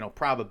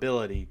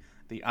probability,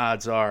 the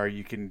odds are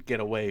you can get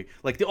away.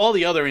 Like all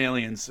the other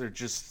aliens are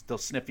they'll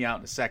sniff you out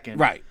in a second.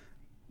 Right.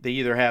 They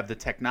either have the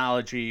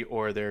technology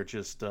or they're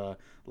just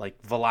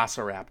like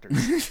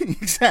velociraptors.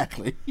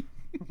 Exactly.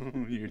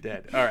 You're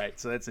dead. All right,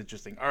 so that's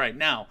interesting. All right,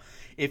 now,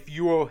 if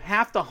you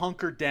have to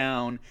hunker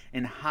down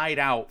and hide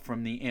out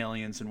from the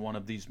aliens in one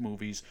of these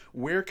movies,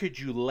 where could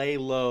you lay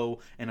low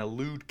and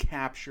elude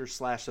capture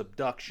 /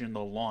 abduction the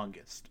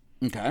longest?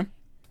 Okay.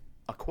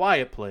 A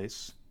Quiet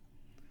Place,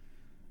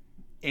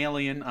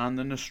 Alien on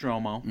the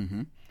Nostromo,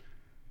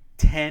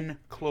 10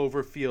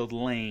 Cloverfield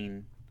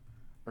Lane,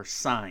 or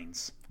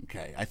Signs.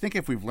 Okay, I think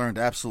if we've learned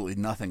absolutely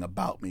nothing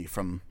about me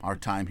from our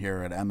time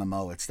here at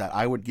MMO, it's that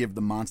I would give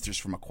the monsters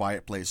from A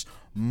Quiet Place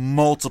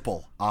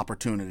multiple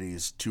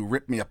opportunities to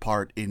rip me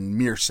apart in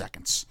mere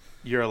seconds.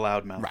 You're a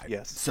loudmouth, Right.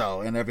 yes.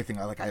 So, and everything,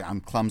 I'm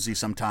clumsy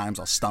sometimes.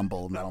 I'll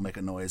stumble and that'll make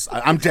a noise.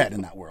 I'm dead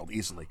in that world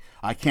easily.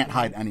 I can't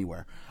hide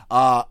anywhere.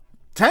 10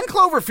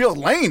 Cloverfield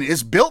Lane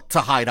is built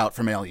to hide out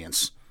from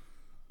aliens.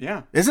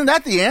 Yeah. Isn't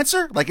that the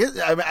answer? Like,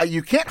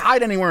 you can't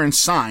hide anywhere in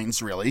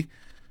Signs, really.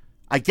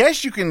 I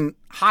guess you can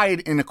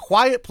hide in A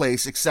Quiet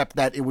Place, except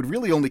that it would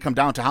really only come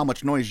down to how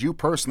much noise you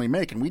personally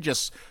make. And we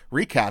just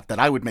recapped that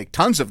I would make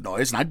tons of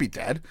noise and I'd be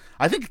dead.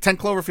 I think 10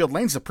 Cloverfield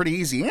Lane's a pretty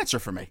easy answer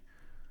for me.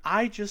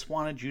 I just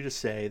wanted you to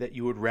say that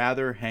you would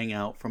rather hang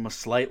out from a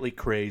slightly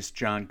crazed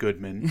John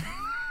Goodman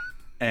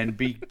and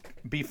be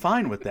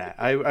fine with that.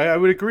 I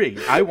would agree.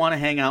 I want to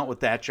hang out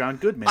with that John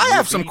Goodman. I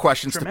have some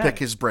questions to pick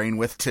his brain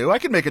with, too. I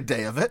could make a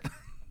day of it.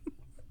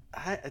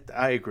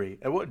 I agree.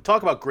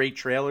 Talk about great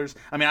trailers.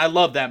 I mean, I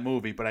love that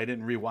movie, but I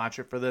didn't rewatch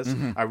it for this.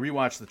 Mm-hmm. I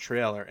rewatched the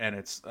trailer, and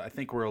I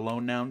think We're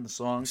Alone Now, the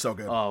song. So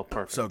good. Oh,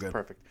 perfect. So good.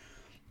 Perfect.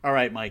 All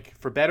right, Mike.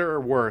 For better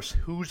or worse,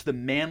 who's the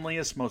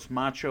manliest, most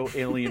macho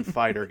alien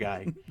fighter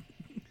guy?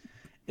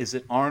 Is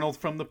it Arnold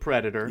from The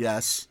Predator?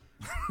 Yes.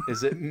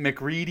 Is it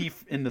McReady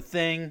in The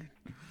Thing?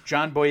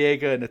 John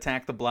Boyega in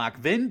Attack the Block?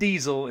 Vin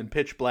Diesel in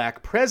Pitch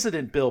Black?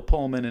 President Bill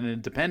Pullman in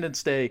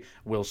Independence Day?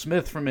 Will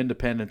Smith from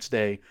Independence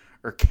Day?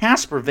 Or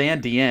Casper Van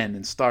Dien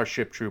in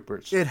Starship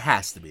Troopers? It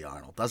has to be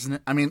Arnold, doesn't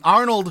it? I mean,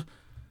 Arnold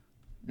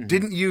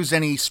didn't use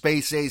any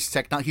space-age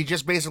technology. He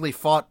just basically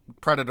fought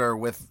Predator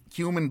with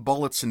human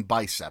bullets and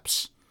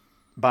biceps.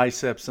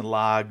 Biceps and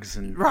logs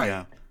and right.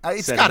 Yeah,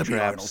 it's got to be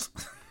Arnold.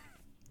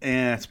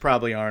 Yeah, it's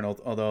probably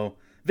Arnold, although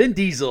Vin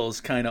Diesel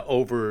is kind of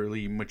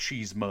overly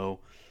machismo.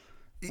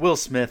 Will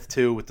Smith,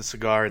 too, with the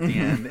cigar at the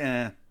end.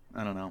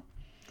 I don't know.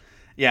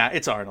 Yeah,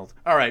 it's Arnold.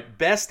 All right,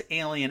 best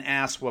alien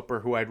ass whooper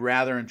who I'd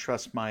rather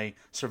entrust my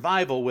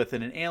survival with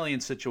in an alien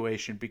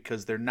situation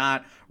because they're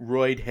not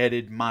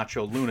roid-headed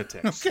macho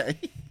lunatics. Okay.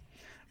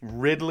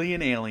 Ridley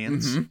in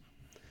Aliens. Mm-hmm.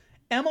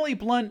 Emily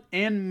Blunt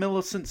and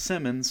Millicent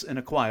Simmons in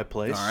A Quiet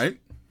Place. All right.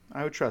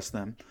 I would trust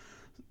them.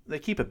 They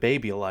keep a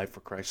baby alive, for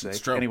Christ's sake.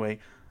 It's true. Anyway,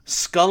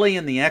 Scully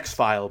in the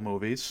X-File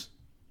movies.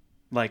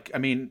 Like, I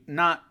mean,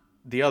 not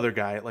the other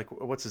guy. Like,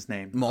 what's his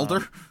name?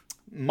 Mulder?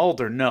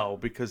 Mulder, no,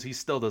 because he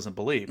still doesn't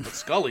believe, but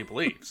Scully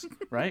believes,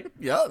 right?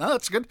 Yeah, no,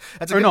 that's good.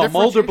 That's a or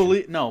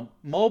good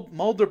no,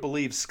 Mulder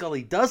believes,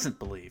 Scully doesn't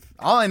believe.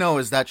 All I know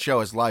is that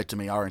show has lied to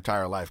me our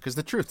entire life because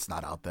the truth's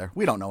not out there.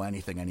 We don't know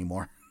anything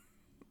anymore.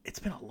 It's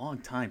been a long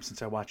time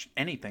since I watched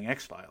anything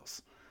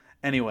X-Files.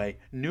 Anyway,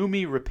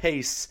 Noomi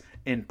Rapace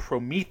in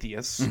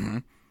Prometheus. Mm-hmm.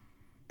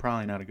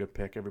 Probably not a good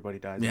pick. Everybody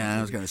dies. Yeah,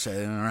 I was going to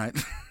say, all right.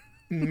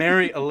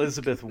 Mary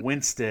Elizabeth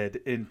Winstead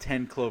in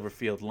 10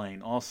 Cloverfield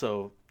Lane.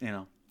 Also,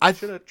 I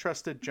should have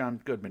trusted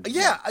John Goodman.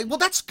 Yeah, well,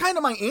 that's kind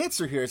of my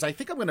answer here. Is I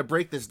think I'm going to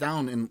break this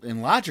down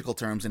in logical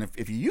terms, and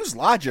if you use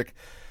logic,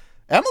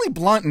 Emily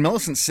Blunt and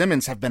Millicent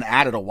Simmons have been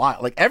at it a while.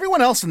 Like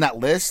everyone else in that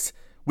list,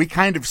 we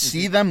kind of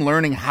see them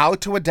learning how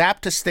to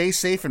adapt to stay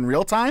safe in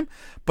real time.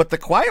 But the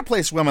Quiet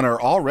Place women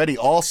are already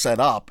all set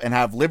up and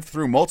have lived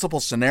through multiple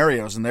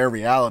scenarios in their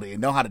reality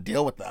and know how to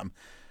deal with them.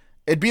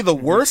 It'd be the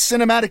worst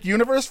cinematic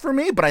universe for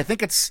me, but I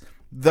think it's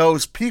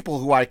those people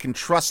who I can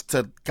trust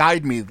to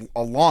guide me the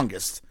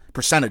longest.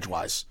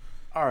 Percentage-wise.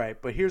 All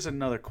right, but here's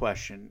another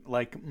question.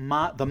 Like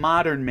the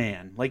modern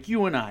man, like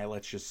you and I,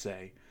 let's just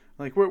say,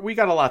 like we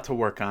got a lot to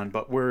work on,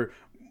 but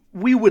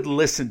we would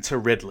listen to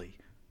Ridley.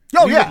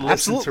 Oh, we yeah, would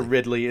listen absolutely. to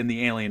Ridley in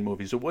the Alien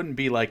movies. It wouldn't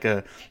be like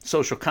a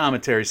social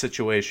commentary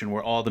situation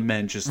where all the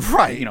men just,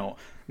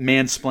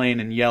 mansplain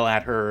and yell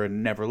at her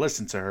and never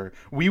listen to her.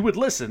 We would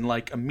listen,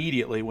 like,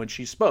 immediately when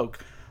she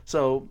spoke.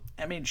 So,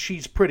 I mean,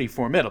 she's pretty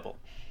formidable.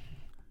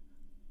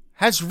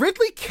 Has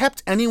Ridley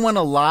kept anyone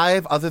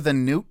alive other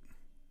than Newt?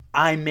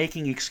 I'm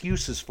making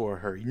excuses for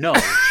her. No,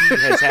 she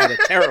has had a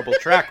terrible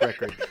track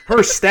record. Her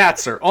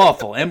stats are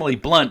awful. Emily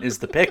Blunt is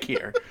the pick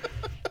here.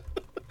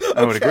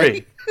 I would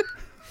agree.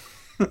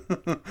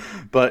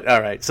 But,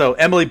 all right. So,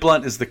 Emily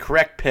Blunt is the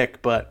correct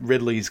pick, but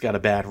Ridley's got a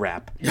bad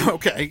rap.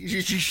 Okay.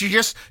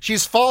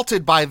 She's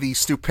faulted by the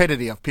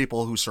stupidity of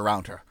people who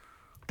surround her.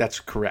 That's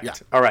correct. Yeah.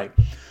 All right.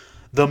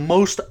 The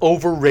most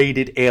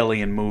overrated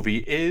Alien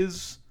movie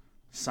is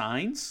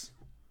Signs,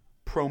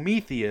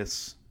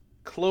 Prometheus,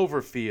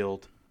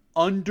 Cloverfield,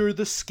 Under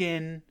the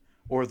Skin,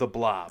 or The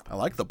Blob. I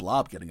like The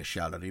Blob getting a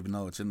shout out, even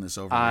though it's in this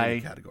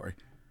overrated category.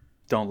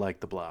 Don't like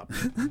The Blob.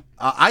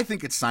 I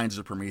think it's Signs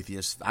of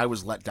Prometheus. I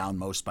was let down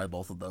most by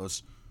both of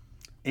those.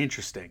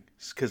 Interesting,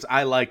 because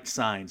I liked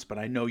Signs, but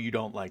I know you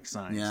don't like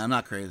Signs. Yeah, I'm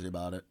not crazy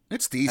about it.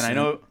 It's decent.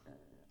 And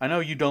I know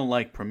you don't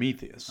like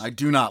Prometheus. I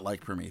do not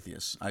like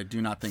Prometheus. I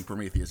do not think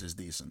Prometheus is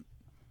decent.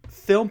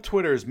 Film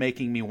Twitter is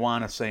making me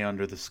want to say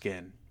Under the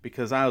Skin,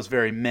 because I was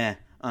very meh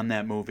on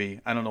that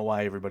movie. I don't know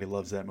why everybody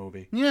loves that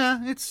movie.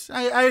 Yeah,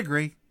 I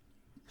agree.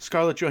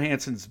 Scarlett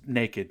Johansson's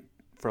naked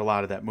for a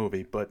lot of that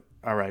movie, but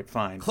all right,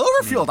 fine.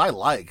 Cloverfield I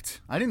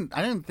liked. I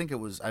didn't think I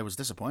was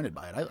disappointed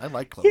by it. I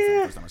liked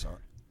Cloverfield the first time I saw it.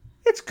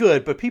 It's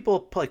good, but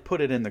people like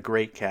put it in the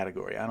great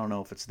category. I don't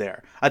know if it's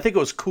there. I think it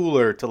was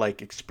cooler to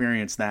like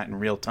experience that in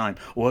real time.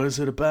 What is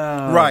it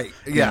about? Right.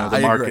 You Yeah, know, the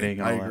I marketing.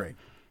 agree. And I all agree. that.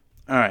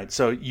 All right,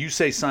 so you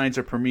say Signs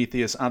or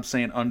Prometheus. I'm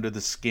saying Under the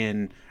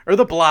Skin or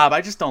The Blob.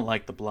 I just don't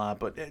like The Blob,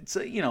 but it's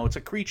a, it's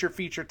a creature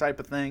feature type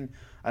of thing.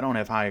 I don't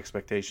have high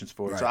expectations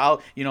for it,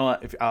 Right. so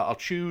I'll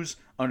choose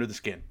Under the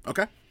Skin.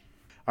 Okay.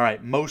 All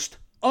right, most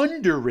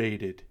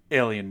underrated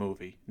alien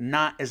movie.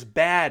 Not as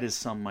bad as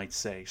some might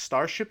say.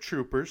 Starship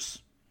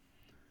Troopers,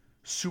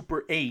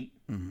 Super 8,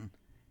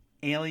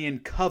 Alien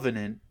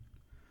Covenant,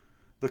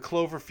 The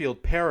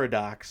Cloverfield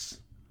Paradox,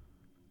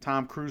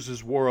 Tom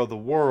Cruise's War of the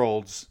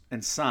Worlds,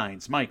 and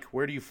Signs. Mike,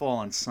 where do you fall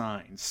on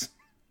Signs?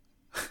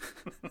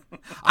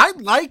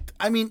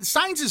 I mean,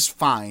 Signs is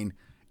fine.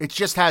 It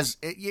just has,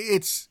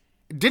 it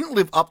didn't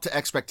live up to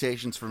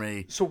expectations for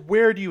me. So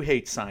where do you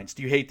hate Signs?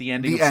 Do you hate the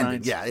ending The of ending,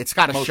 Signs? yeah, it's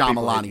got a Most people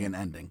hate Shyamalanian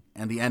ending.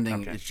 And the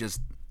ending Okay. is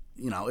just,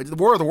 the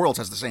War of the Worlds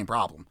has the same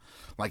problem.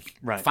 Like,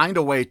 Right. find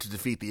a way to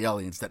defeat the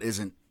aliens that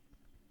isn't,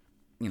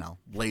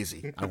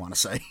 lazy, I want to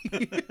say.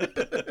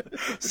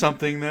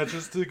 Something that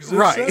just exists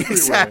Right, everywhere.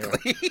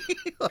 exactly.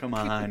 Come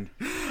on.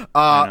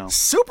 I know.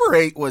 Super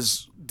 8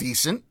 was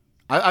decent.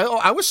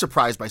 I was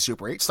surprised by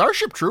Super 8.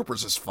 Starship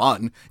Troopers is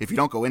fun if you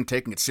don't go in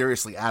taking it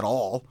seriously at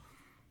all.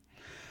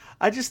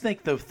 I just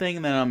think the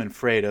thing that I'm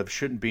afraid of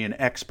shouldn't be an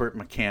expert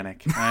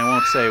mechanic. And I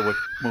won't say what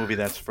movie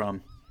that's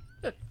from.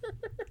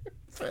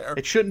 Fair.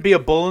 It shouldn't be a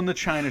bull in the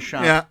china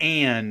shop Yeah.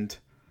 and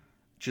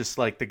just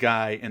like the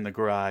guy in the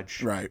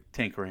garage Right.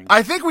 tinkering.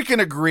 I think we can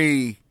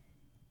agree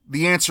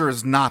the answer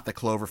is not the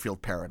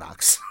Cloverfield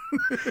Paradox.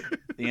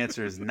 The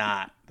answer is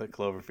not the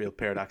Cloverfield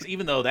Paradox,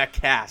 even though that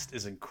cast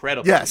is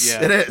incredible. Yes,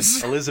 Yeah. it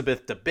is.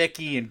 Elizabeth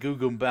Debicki and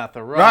Gugu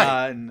Mbatha-Raw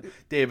Right. and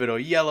David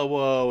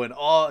Oyelowo and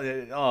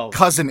all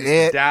Cousin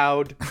It.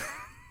 Dowd.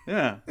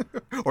 Yeah.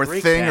 or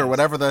Great Thing or cast.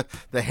 whatever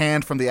the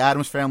hand from the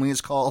Addams Family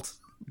is called.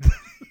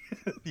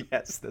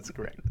 Yes, that's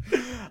correct.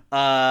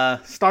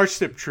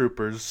 Starship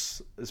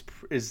Troopers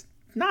is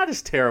not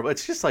as terrible.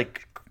 It's just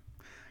like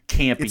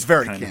campy. It's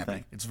very kind of campy.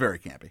 thing. It's very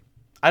campy.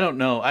 I don't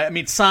know. I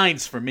mean,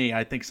 Signs for me.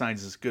 I think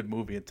Signs is a good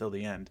movie until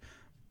the end.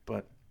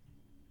 But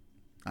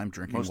I'm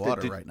drinking Most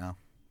water did- right now.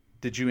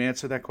 did you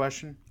answer that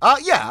question?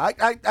 Yeah,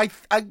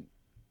 I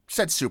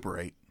said Super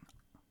 8.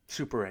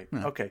 Super 8.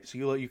 Okay, so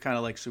you kind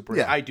of like Super 8.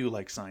 Yeah. I do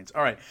like Signs.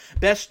 All right.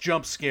 Best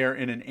jump scare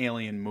in an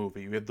alien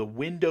movie. We have the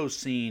window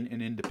scene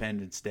in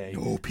Independence Day.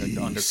 Oh, The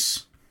under-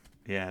 peace.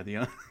 Yeah,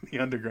 the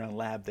underground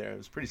lab there. It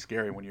was pretty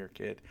scary when you were a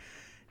kid.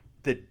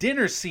 The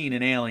dinner scene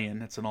in Alien.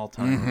 That's an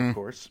all-timer, of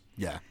course.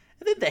 Yeah.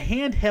 And then the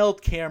handheld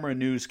camera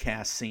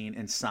newscast scene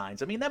in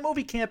Signs. I mean, that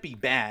movie can't be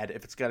bad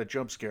if it's got a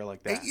jump scare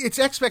like that. It's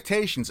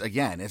expectations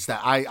again. It's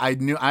that I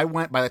knew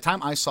by the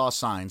time I saw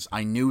Signs,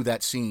 I knew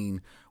that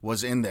scene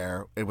was in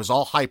there. It was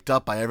all hyped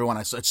up by everyone.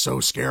 I said, it's so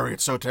scary,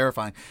 it's so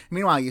terrifying.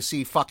 Meanwhile, you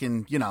see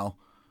fucking,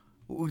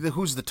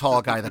 who's the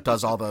tall guy that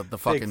does all the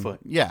fucking Bigfoot.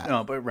 Yeah.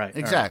 No, but right.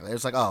 Exactly.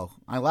 It's like, oh,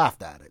 I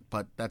laughed at it,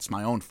 but that's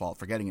my own fault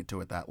for getting into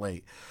it that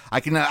late.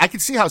 I can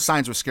see how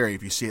Signs was scary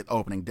if you see it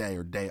opening day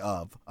or day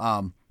of.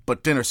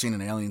 But dinner scene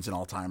in Alien's an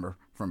all-timer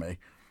for me.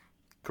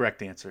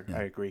 Correct answer.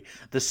 I agree.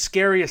 The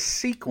scariest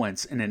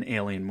sequence in an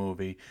alien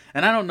movie,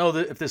 and I don't know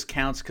if this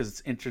counts because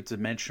it's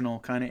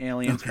interdimensional kind of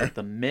aliens, but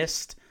The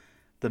Mist.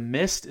 The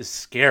Mist is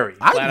scary.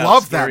 I Flat out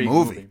love that scary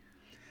movie.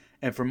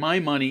 And for my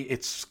money,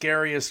 its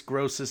scariest,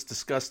 grossest,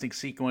 disgusting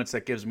sequence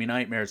that gives me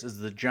nightmares is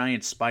the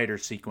giant spider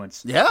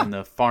sequence. Yeah. In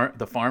the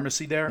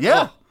pharmacy there.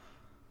 Yeah. Oh,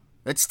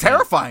 It's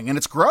terrifying and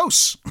it's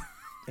gross.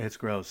 it's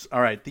gross.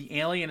 All right. The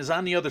alien is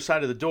on the other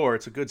side of the door.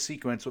 It's a good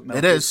sequence with Mel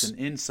It is. Gibson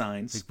in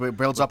Signs. It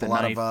builds with up a the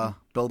lot knife. of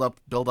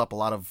build up a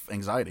lot of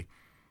anxiety.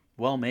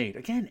 Well made.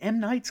 Again, M.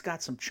 Night's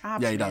got some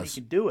chops. Yeah, he man. does. He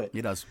can do it.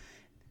 He does.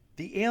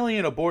 The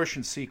alien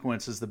abortion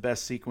sequence is the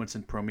best sequence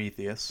in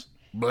Prometheus.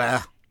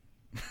 Blah.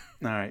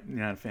 All right, you're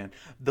not a fan.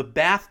 The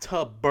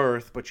bathtub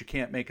birth, but you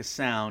can't make a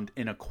sound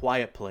in A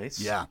Quiet Place.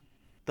 Yeah.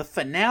 The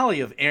finale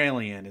of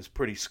Alien is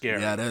pretty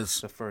scary. Yeah, it is.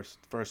 The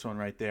first one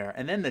right there.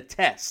 And then the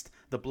test,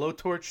 the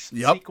blowtorch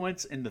Yep.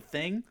 sequence in The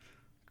Thing,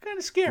 kind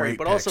of scary, Great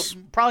but picks. also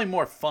probably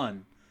more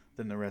fun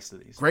than the rest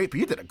of these. Great, but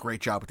you did a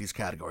great job with these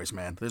categories,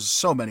 man. There's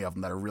so many of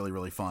them that are really,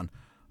 really fun.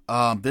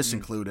 This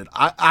included.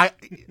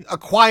 A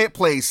Quiet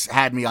Place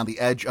had me on the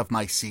edge of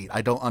my seat.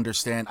 I don't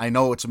understand. I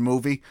know it's a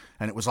movie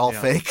and it was all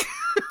fake,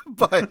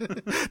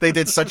 but they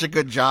did such a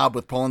good job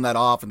with pulling that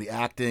off and the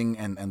acting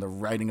and the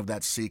writing of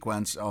that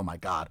sequence. Oh my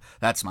God,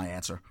 that's my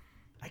answer.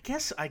 I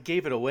guess I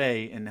gave it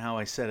away in how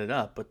I set it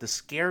up, but the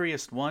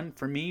scariest one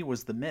for me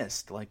was The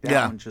Mist. Like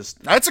that one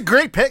just... That's a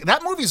great pick.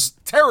 That movie's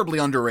terribly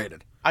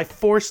underrated. I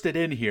forced it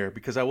in here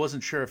because I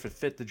wasn't sure if it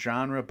fit the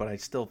genre, but I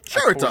still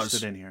Sure it forced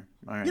does. it in here.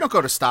 All right. You don't go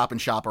to Stop and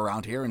Shop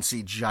around here and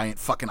see giant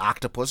fucking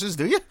octopuses,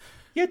 do you?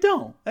 You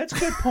don't. That's a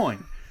good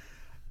point.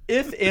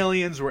 If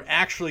aliens were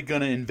actually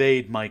going to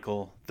invade,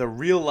 Michael, the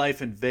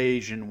real-life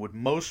invasion would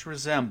most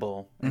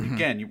resemble, and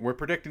again, we're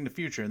predicting the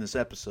future in this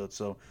episode,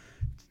 so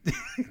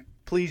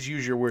please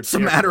use your words It's a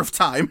matter of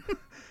time.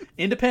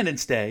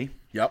 Independence Day,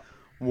 Yep.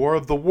 War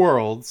of the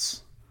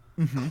Worlds,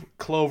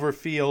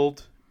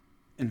 Cloverfield,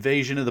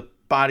 Invasion of the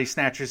Body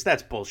Snatchers.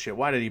 That's bullshit.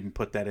 Why did I even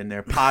put that in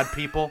there? Pod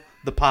People,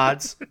 the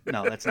Pods.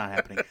 No, that's not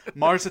happening.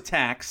 Mars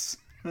Attacks.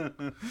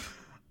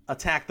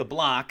 Attack the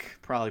Block,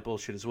 probably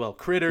bullshit as well.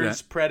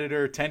 Critters,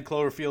 Predator, 10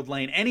 Cloverfield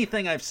Lane,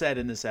 anything I've said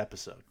in this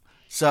episode.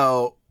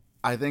 So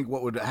I think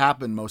what would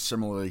happen most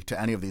similarly to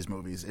any of these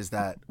movies is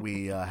that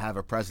we have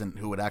a president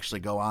who would actually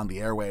go on the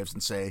airwaves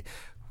and say,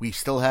 we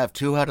still have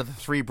 2 out of the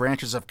 3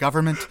 branches of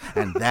government,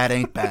 and that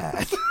ain't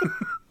bad.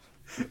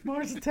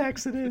 Mars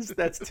Attacks it is.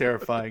 That's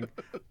terrifying.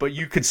 But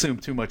you consume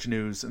too much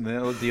news, and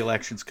the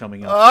election's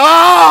coming up.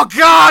 Oh,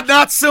 God,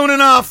 not soon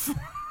enough!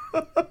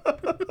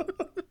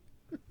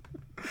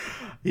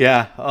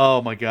 Yeah.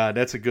 Oh my God,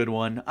 that's a good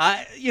one.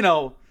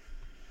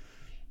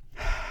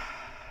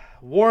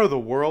 War of the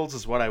Worlds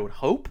is what I would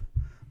hope.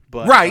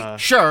 But right,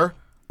 sure.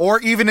 Or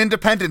even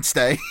Independence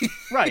Day.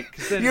 Right.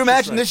 Can you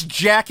imagine this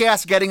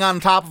jackass getting on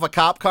top of a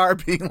cop car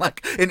being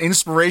like an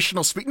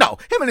inspirational speech? No,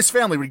 him and his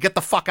family would get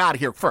the fuck out of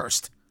here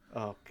first.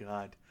 Oh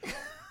God.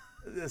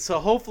 So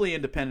hopefully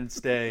Independence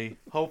Day,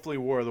 hopefully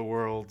War of the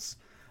Worlds.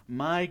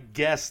 My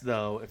guess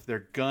though, if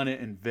they're gonna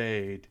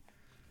invade,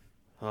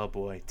 oh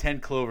boy, 10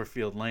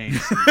 Cloverfield Lane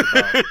seems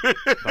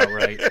about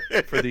right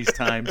for these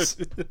times.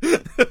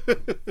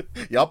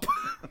 Yup.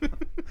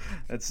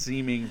 That's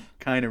seeming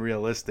kind of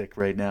realistic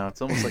right now.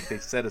 It's almost like they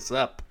set us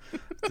up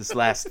this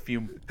last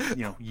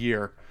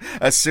year.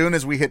 As soon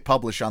as we hit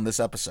publish on this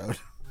episode.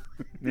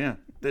 Yeah,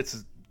 this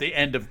is the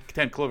end of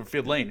 10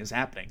 Cloverfield Lane is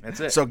happening.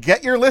 That's it. So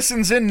get your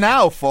listens in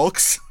now,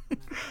 folks.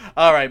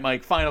 All right,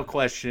 Mike, final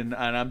question,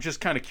 and I'm just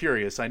kind of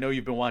curious. I know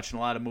you've been watching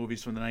a lot of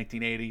movies from the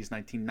 1980s,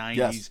 1990s.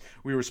 Yes.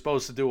 We were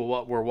supposed to do a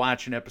What We're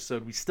Watching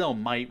episode. We still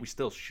might. We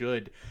still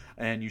should,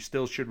 and you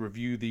still should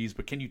review these.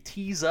 But can you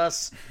tease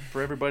us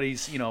for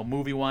everybody's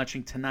movie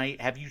watching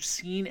tonight? Have you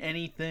seen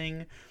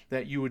anything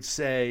that you would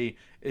say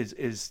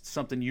is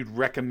something you'd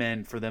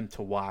recommend for them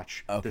to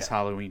watch this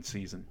Halloween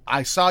season?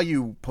 I saw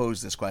you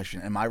pose this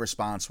question, and my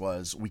response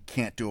was, we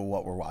can't do a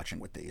What We're Watching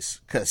with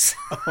these, because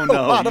a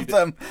lot of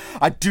them,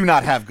 I do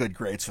not have good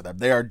grades for them.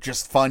 They are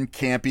just fun,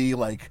 campy,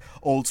 like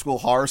old school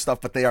horror stuff,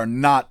 but they are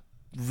not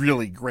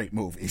really great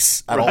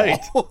movies at all.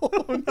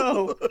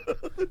 Oh,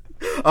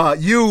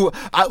 no.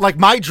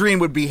 My dream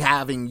would be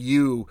having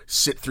you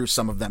sit through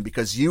some of them,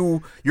 because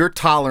your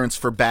tolerance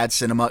for bad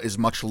cinema is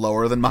much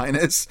lower than mine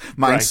is.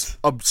 Mine's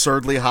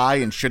absurdly high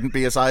and shouldn't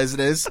be as high as it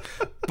is.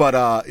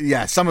 But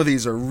some of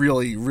these are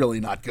really,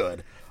 really not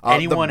good.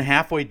 Anyone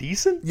halfway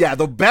decent? Yeah,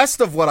 the best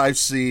of what I've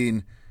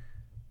seen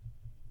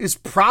is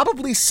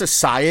probably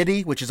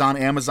Society, which is on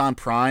Amazon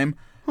Prime.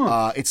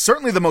 It's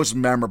certainly the most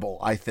memorable,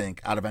 I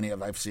think, out of any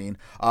of I've seen.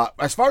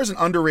 As far as an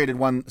underrated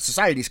one,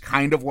 Society's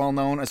kind of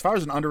well-known. As far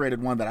as an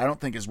underrated one that I don't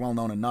think is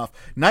well-known enough,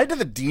 Night of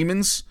the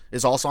Demons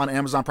is also on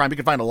Amazon Prime. You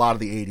can find a lot of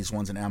the 80s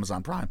ones in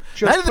Amazon Prime.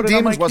 Night of the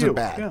Demons wasn't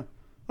bad. Yeah.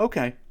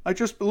 Okay. I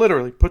just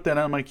literally put that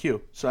on my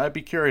queue, so I'd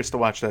be curious to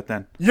watch that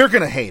then. You're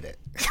going to hate it.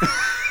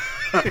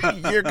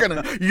 You're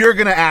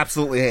gonna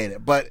absolutely hate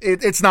it, but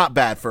it's not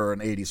bad for an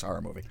 80s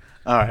horror movie.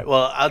 All right,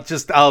 well,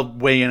 I'll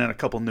weigh in on a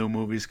couple new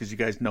movies, because you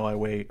guys know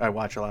I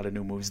watch a lot of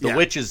new movies. The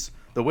Witches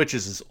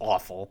is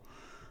awful.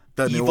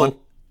 The new one?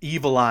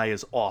 Evil Eye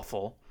is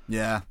awful.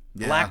 Yeah.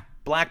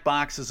 Black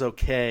Box is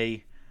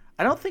okay.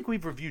 I don't think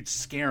we've reviewed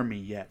Scare Me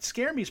yet.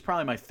 Scare Me is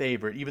probably my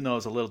favorite, even though I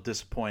was a little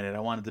disappointed. I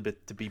wanted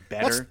it to be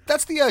better.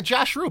 That's the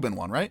Josh Rubin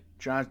one, right?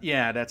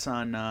 Yeah, that's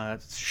on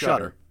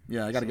Shudder.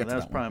 Yeah, I got to get to that one.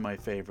 That's probably my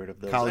favorite of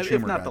those. College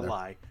if not The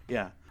Lie.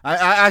 Yeah.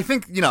 I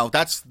think,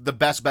 that's the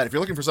best bet. If you're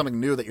looking for something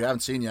new that you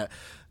haven't seen yet,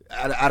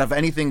 out of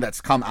anything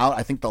that's come out,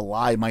 I think The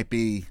Lie might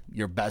be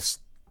your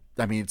best.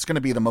 I mean, it's going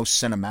to be the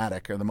most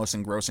cinematic or the most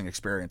engrossing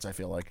experience, I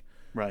feel like.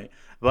 Right.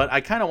 But I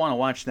kind of want to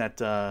watch that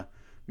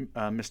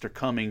Mr.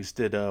 Cummings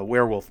did a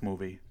werewolf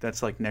movie.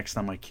 That's like next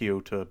on my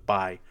queue to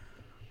buy.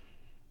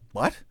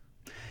 What?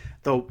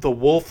 The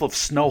Wolf of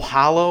Snow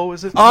Hollow,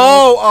 is it?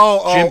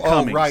 Jim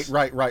Cummings.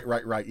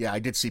 Right. Yeah, I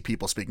did see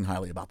people speaking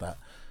highly about that.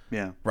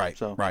 Yeah. Right.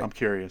 So right. I'm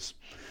curious.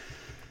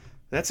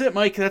 That's it,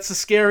 Mike. That's the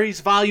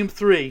Scaries, Volume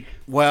 3.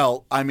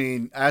 Well, I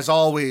mean, as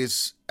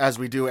always, as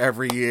we do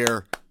every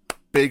year,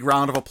 big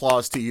round of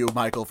applause to you,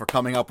 Michael, for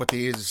coming up with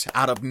these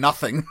out of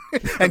nothing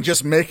and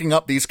just making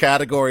up these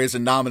categories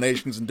and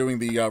nominations and doing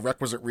the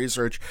requisite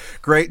research.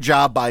 Great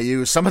job by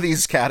you. Some of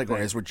these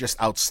categories were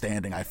just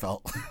outstanding, I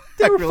felt.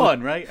 They were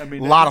fun, right? I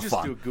mean, a lot of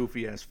fun. fun. Do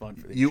goofy-ass fun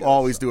for these You shows,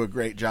 always do a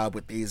great job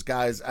with these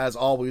guys. As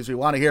always, we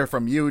want to hear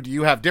from you. Do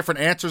you have different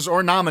answers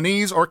or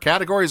nominees or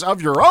categories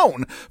of your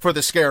own for the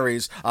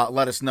Scaries?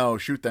 Let us know.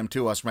 Shoot them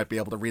to us. We might be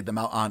able to read them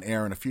out on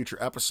air in a future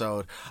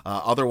episode.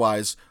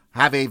 Otherwise,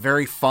 have a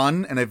very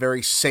fun and a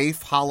very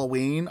safe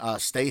Halloween.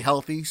 Stay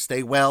healthy,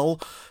 stay well,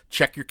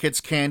 check your kids'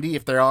 candy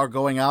if they are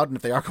going out, and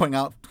if they are going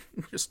out,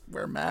 just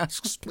wear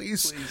masks,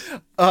 please.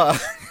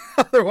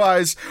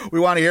 Otherwise, we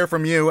want to hear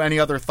from you. Any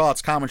other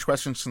thoughts, comments,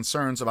 questions,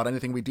 concerns about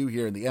anything we do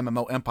here in the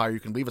MMO Empire, you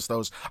can leave us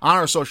those on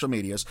our social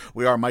medias.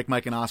 We are Mike,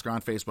 and Oscar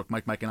on Facebook,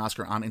 Mike, and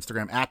Oscar on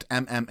Instagram, at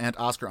and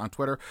Oscar on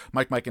Twitter,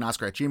 Mike, and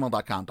Oscar at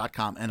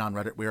gmail.com, and on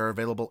Reddit. We are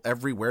available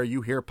everywhere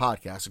you hear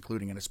podcasts,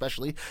 including and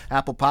especially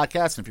Apple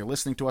Podcasts. And if you're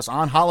listening to us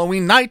on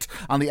Halloween night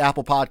on the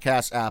Apple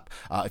Podcast app,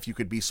 if you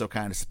could be so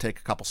kind as to take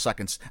a couple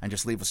seconds and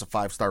just leave us a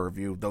 5-star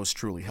review, those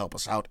truly help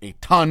us out a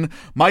ton.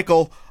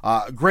 Michael,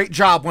 great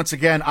job once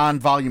again on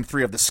Volume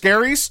 3 of The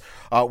Scaries.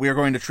 We are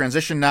going to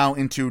transition now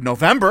into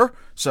November,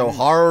 so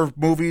horror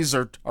movies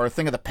are a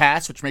thing of the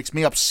past, which makes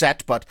me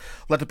upset, but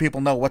let the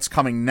people know what's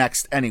coming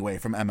next anyway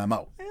from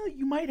MMO. Well,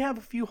 you might have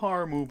a few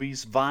horror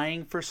movies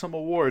vying for some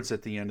awards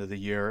at the end of the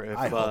year. If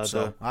I hope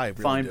so. I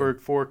really Feinberg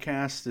do.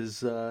 forecast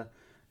is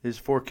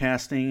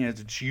forecasting at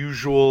its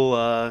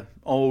usual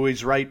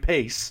always right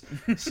pace.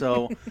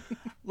 So,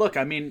 look,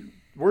 I mean,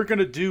 we're going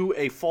to do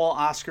a fall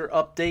Oscar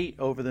update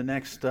over the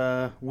next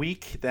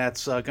week.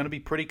 That's going to be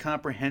pretty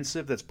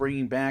comprehensive. That's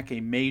bringing back a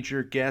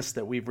major guest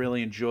that we've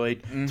really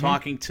enjoyed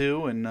talking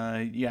to. And,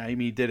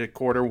 Amy did a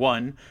quarter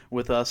 1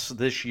 with us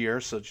this year.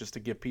 So just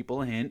to give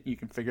people a hint, you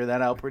can figure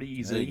that out pretty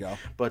easily. There you go.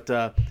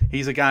 But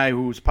he's a guy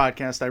whose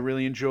podcast I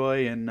really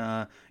enjoy.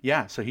 And,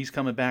 so he's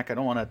coming back. I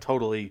don't want to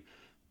totally...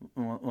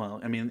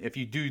 Well, I mean, if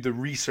you do the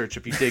research,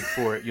 if you dig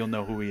for it, you'll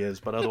know who he is.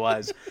 But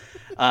otherwise,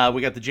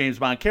 we got the James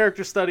Bond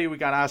character study. We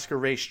got Oscar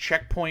Race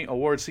Checkpoint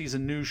award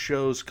season news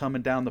shows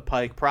coming down the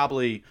pike,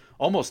 probably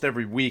almost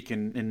every week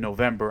in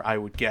November, I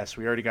would guess.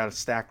 We already got a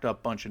stacked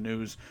up bunch of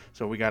news,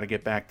 so we got to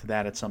get back to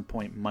that at some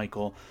point,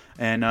 Michael.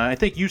 And I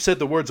think you said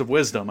the words of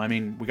wisdom. I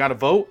mean, we got to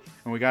vote,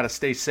 and we got to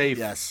stay safe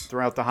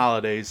throughout the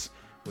holidays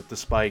with the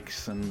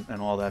spikes and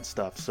all that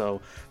stuff.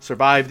 So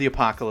survive the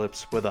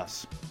apocalypse with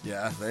us.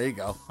 Yeah, there you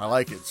go. I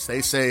like it.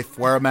 Stay safe,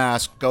 wear a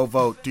mask, go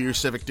vote, do your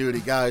civic duty.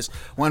 Guys,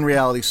 when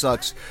reality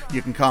sucks,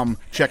 you can come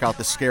check out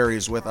The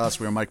Scaries with us.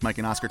 We are Mike,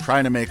 and Oscar,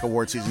 trying to make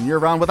award season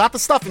year-round without the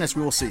stuffiness.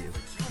 We will see you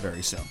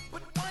very soon.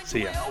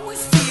 See ya. I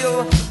always feel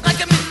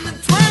like I'm in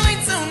the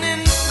twilight zone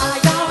and I